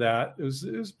remember that it was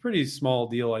a pretty small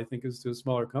deal. I think it was to a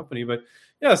smaller company, but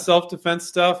yeah, self-defense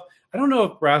stuff. I don't know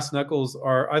if brass knuckles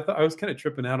are, I was kind of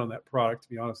tripping out on that product, to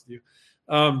be honest with you.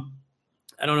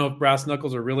 I don't know if brass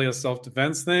knuckles are really a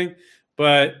self-defense thing,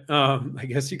 but I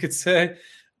guess you could say.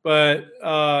 But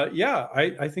yeah,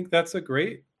 I think that's a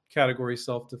great category,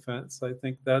 self-defense. I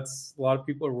think that's a lot of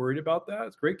people are worried about that.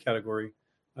 It's a great category,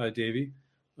 Davey.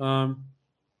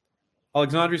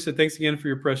 Alexandria said, thanks again for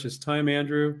your precious time,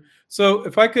 Andrew. So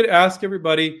if I could ask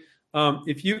everybody,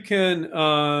 if you can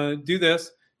do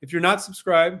this, if you're not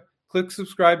subscribed, click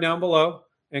subscribe down below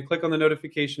and click on the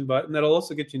notification button. That'll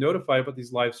also get you notified about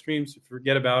these live streams. If you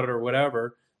forget about it or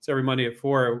whatever, it's every Monday at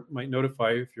 4. I might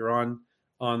notify you if you're on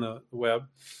the web.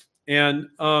 And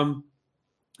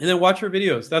then watch our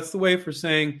videos. That's the way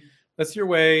that's your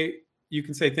way you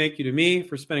can say thank you to me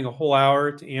for spending a whole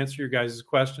hour to answer your guys'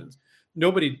 questions.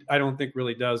 Nobody, I don't think,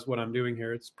 really does what I'm doing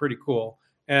here. It's pretty cool.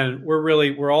 And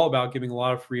we're all about giving a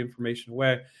lot of free information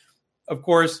away. Of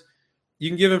course, you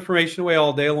can give information away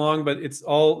all day long, but it's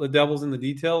all the devil's in the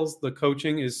details. The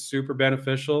coaching is super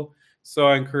beneficial. So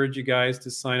I encourage you guys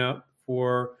to sign up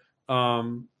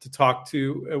to talk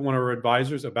to one of our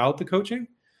advisors about the coaching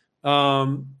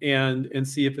and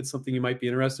see if it's something you might be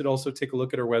interested. Also, take a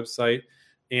look at our website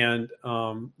and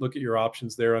look at your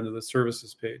options there under the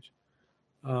services page.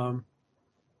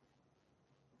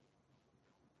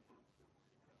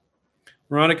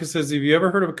 Veronica says, have you ever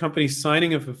heard of a company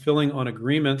signing and fulfilling on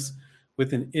agreements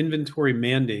with an inventory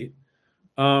mandate?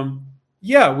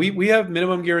 Yeah, we have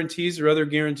minimum guarantees or other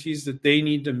guarantees that they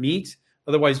need to meet.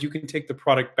 Otherwise, you can take the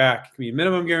product back. It can be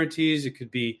minimum guarantees. It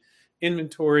could be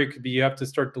inventory. It could be you have to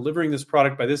start delivering this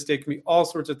product by this date. It can be all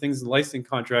sorts of things in the licensing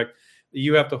contract that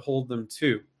you have to hold them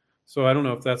to. So I don't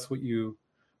know if that's what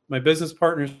my business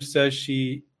partner says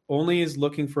she only is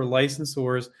looking for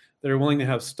licensors that are willing to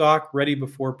have stock ready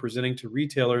before presenting to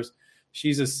retailers.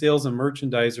 She's a sales and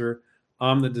merchandiser.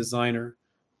 I'm the designer.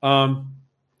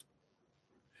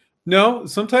 No,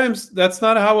 sometimes that's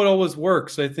not how it always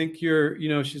works. I think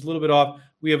she's a little bit off.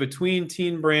 We have a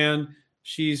teen brand.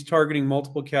 She's targeting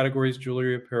multiple categories,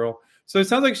 jewelry, apparel. So it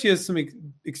sounds like she has some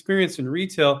experience in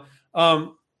retail.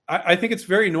 I think it's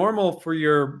very normal for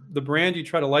the brand you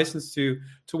try to license to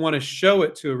want to show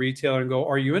it to a retailer and go,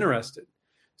 are you interested?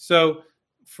 So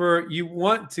you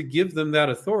want to give them that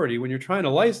authority. When you're trying to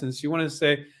license, you want to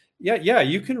say, yeah,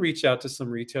 you can reach out to some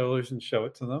retailers and show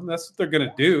it to them. That's what they're going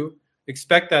to do.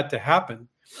 Expect that to happen.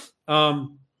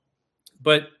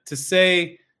 But to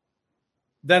say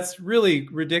that's really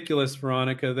ridiculous,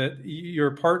 Veronica, that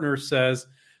your partner says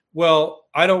Well,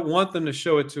 I don't want them to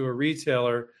show it to a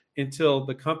retailer until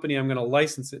the company I'm going to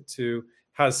license it to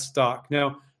has stock.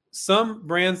 Now, some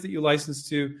brands that you license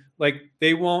to, like,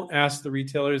 they won't ask the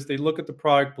retailers. They look at the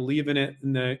product, believe in it,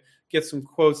 and they get some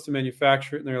quotes to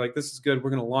manufacture it. And they're like, this is good. We're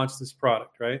going to launch this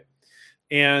product, right?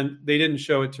 And they didn't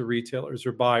show it to retailers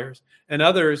or buyers. And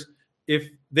others, if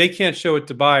they can't show it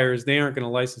to buyers, they aren't going to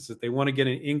license it. They want to get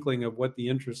an inkling of what the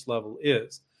interest level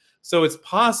is. So it's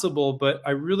possible, but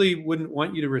I really wouldn't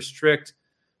want you to restrict,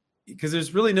 because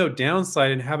there's really no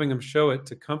downside in having them show it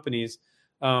to companies,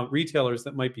 retailers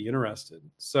that might be interested.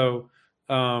 So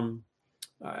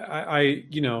I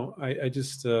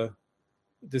just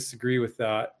disagree with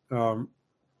that. I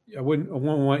won't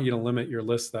want you to limit your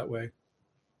list that way.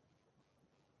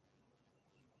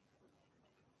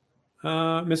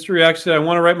 Mr. React said, I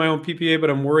want to write my own PPA,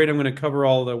 but I'm worried I'm going to cover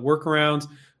all the workarounds.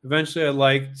 Eventually, I'd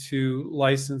like to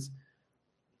license,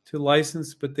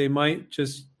 but they might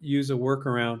just use a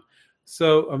workaround.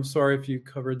 So I'm sorry if you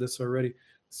covered this already.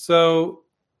 So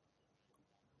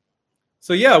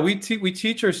yeah, we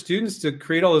teach our students to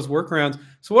create all those workarounds.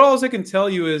 So what else I can tell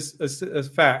you is a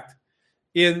fact.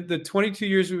 In the 22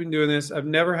 years we've been doing this, I've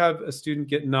never had a student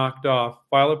get knocked off,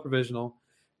 file a provisional,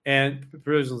 and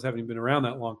provisionals haven't even been around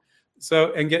that long.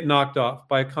 So, and get knocked off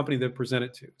by a company that present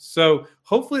it to. So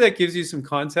hopefully that gives you some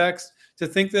context to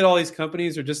think that all these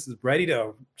companies are just ready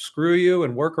to screw you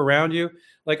and work around you.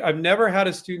 Like, I've never had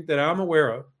a student that I'm aware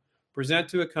of present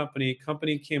to a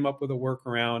company came up with a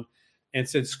workaround and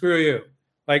said, screw you.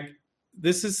 Like,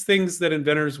 this is things that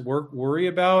inventors worry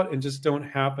about and just don't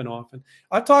happen often.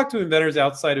 I've talked to inventors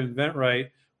outside of InventRight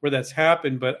where that's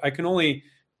happened, but I can only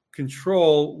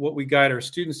control what we guide our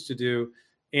students to do.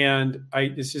 And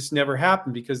it's just never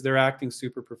happened because they're acting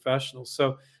super professional.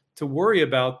 So to worry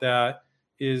about that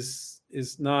is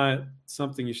not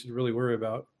something you should really worry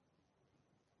about.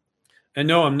 And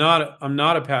no, I'm not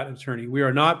a patent attorney. We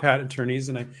are not patent attorneys.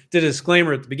 And I did a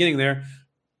disclaimer at the beginning there.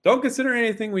 Don't consider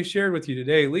anything we shared with you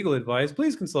today legal advice.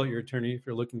 Please consult your attorney if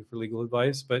you're looking for legal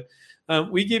advice. But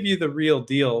we give you the real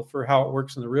deal for how it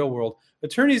works in the real world.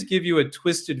 Attorneys give you a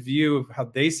twisted view of how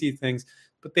they see things,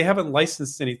 but they haven't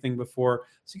licensed anything before.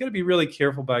 So you got to be really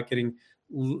careful about getting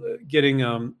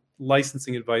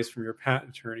licensing advice from your patent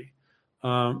attorney.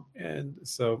 And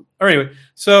so, anyway,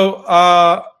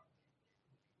 so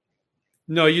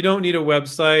no, you don't need a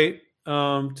website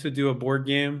to do a board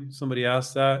game. Somebody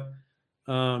asked that.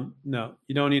 No,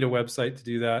 you don't need a website to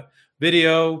do that.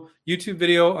 Video, YouTube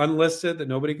video, unlisted that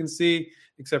nobody can see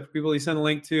except for people you send a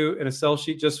link to, and a sell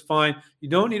sheet, just fine. You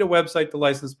don't need a website to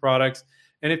license products.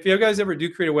 And if you guys ever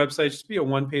do create a website, just be a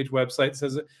one-page website that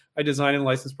says, I design and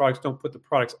license products. Don't put the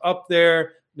products up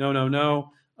there.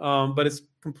 No. But it's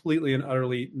completely and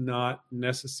utterly not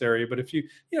necessary. But if you've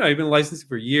been licensing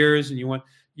for years and you're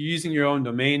using your own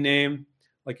domain name,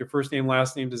 like your first name,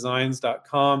 last name,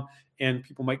 designs.com, and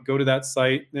people might go to that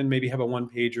site, then maybe have a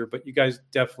one-pager. But you guys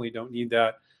definitely don't need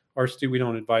that. We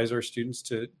don't advise our students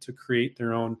to create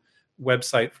their own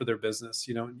website for their business.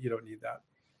 You don't need that.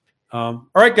 All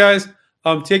right, guys.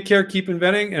 Take care, keep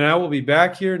inventing, and I will be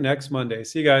back here next Monday.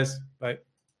 See you guys. Bye.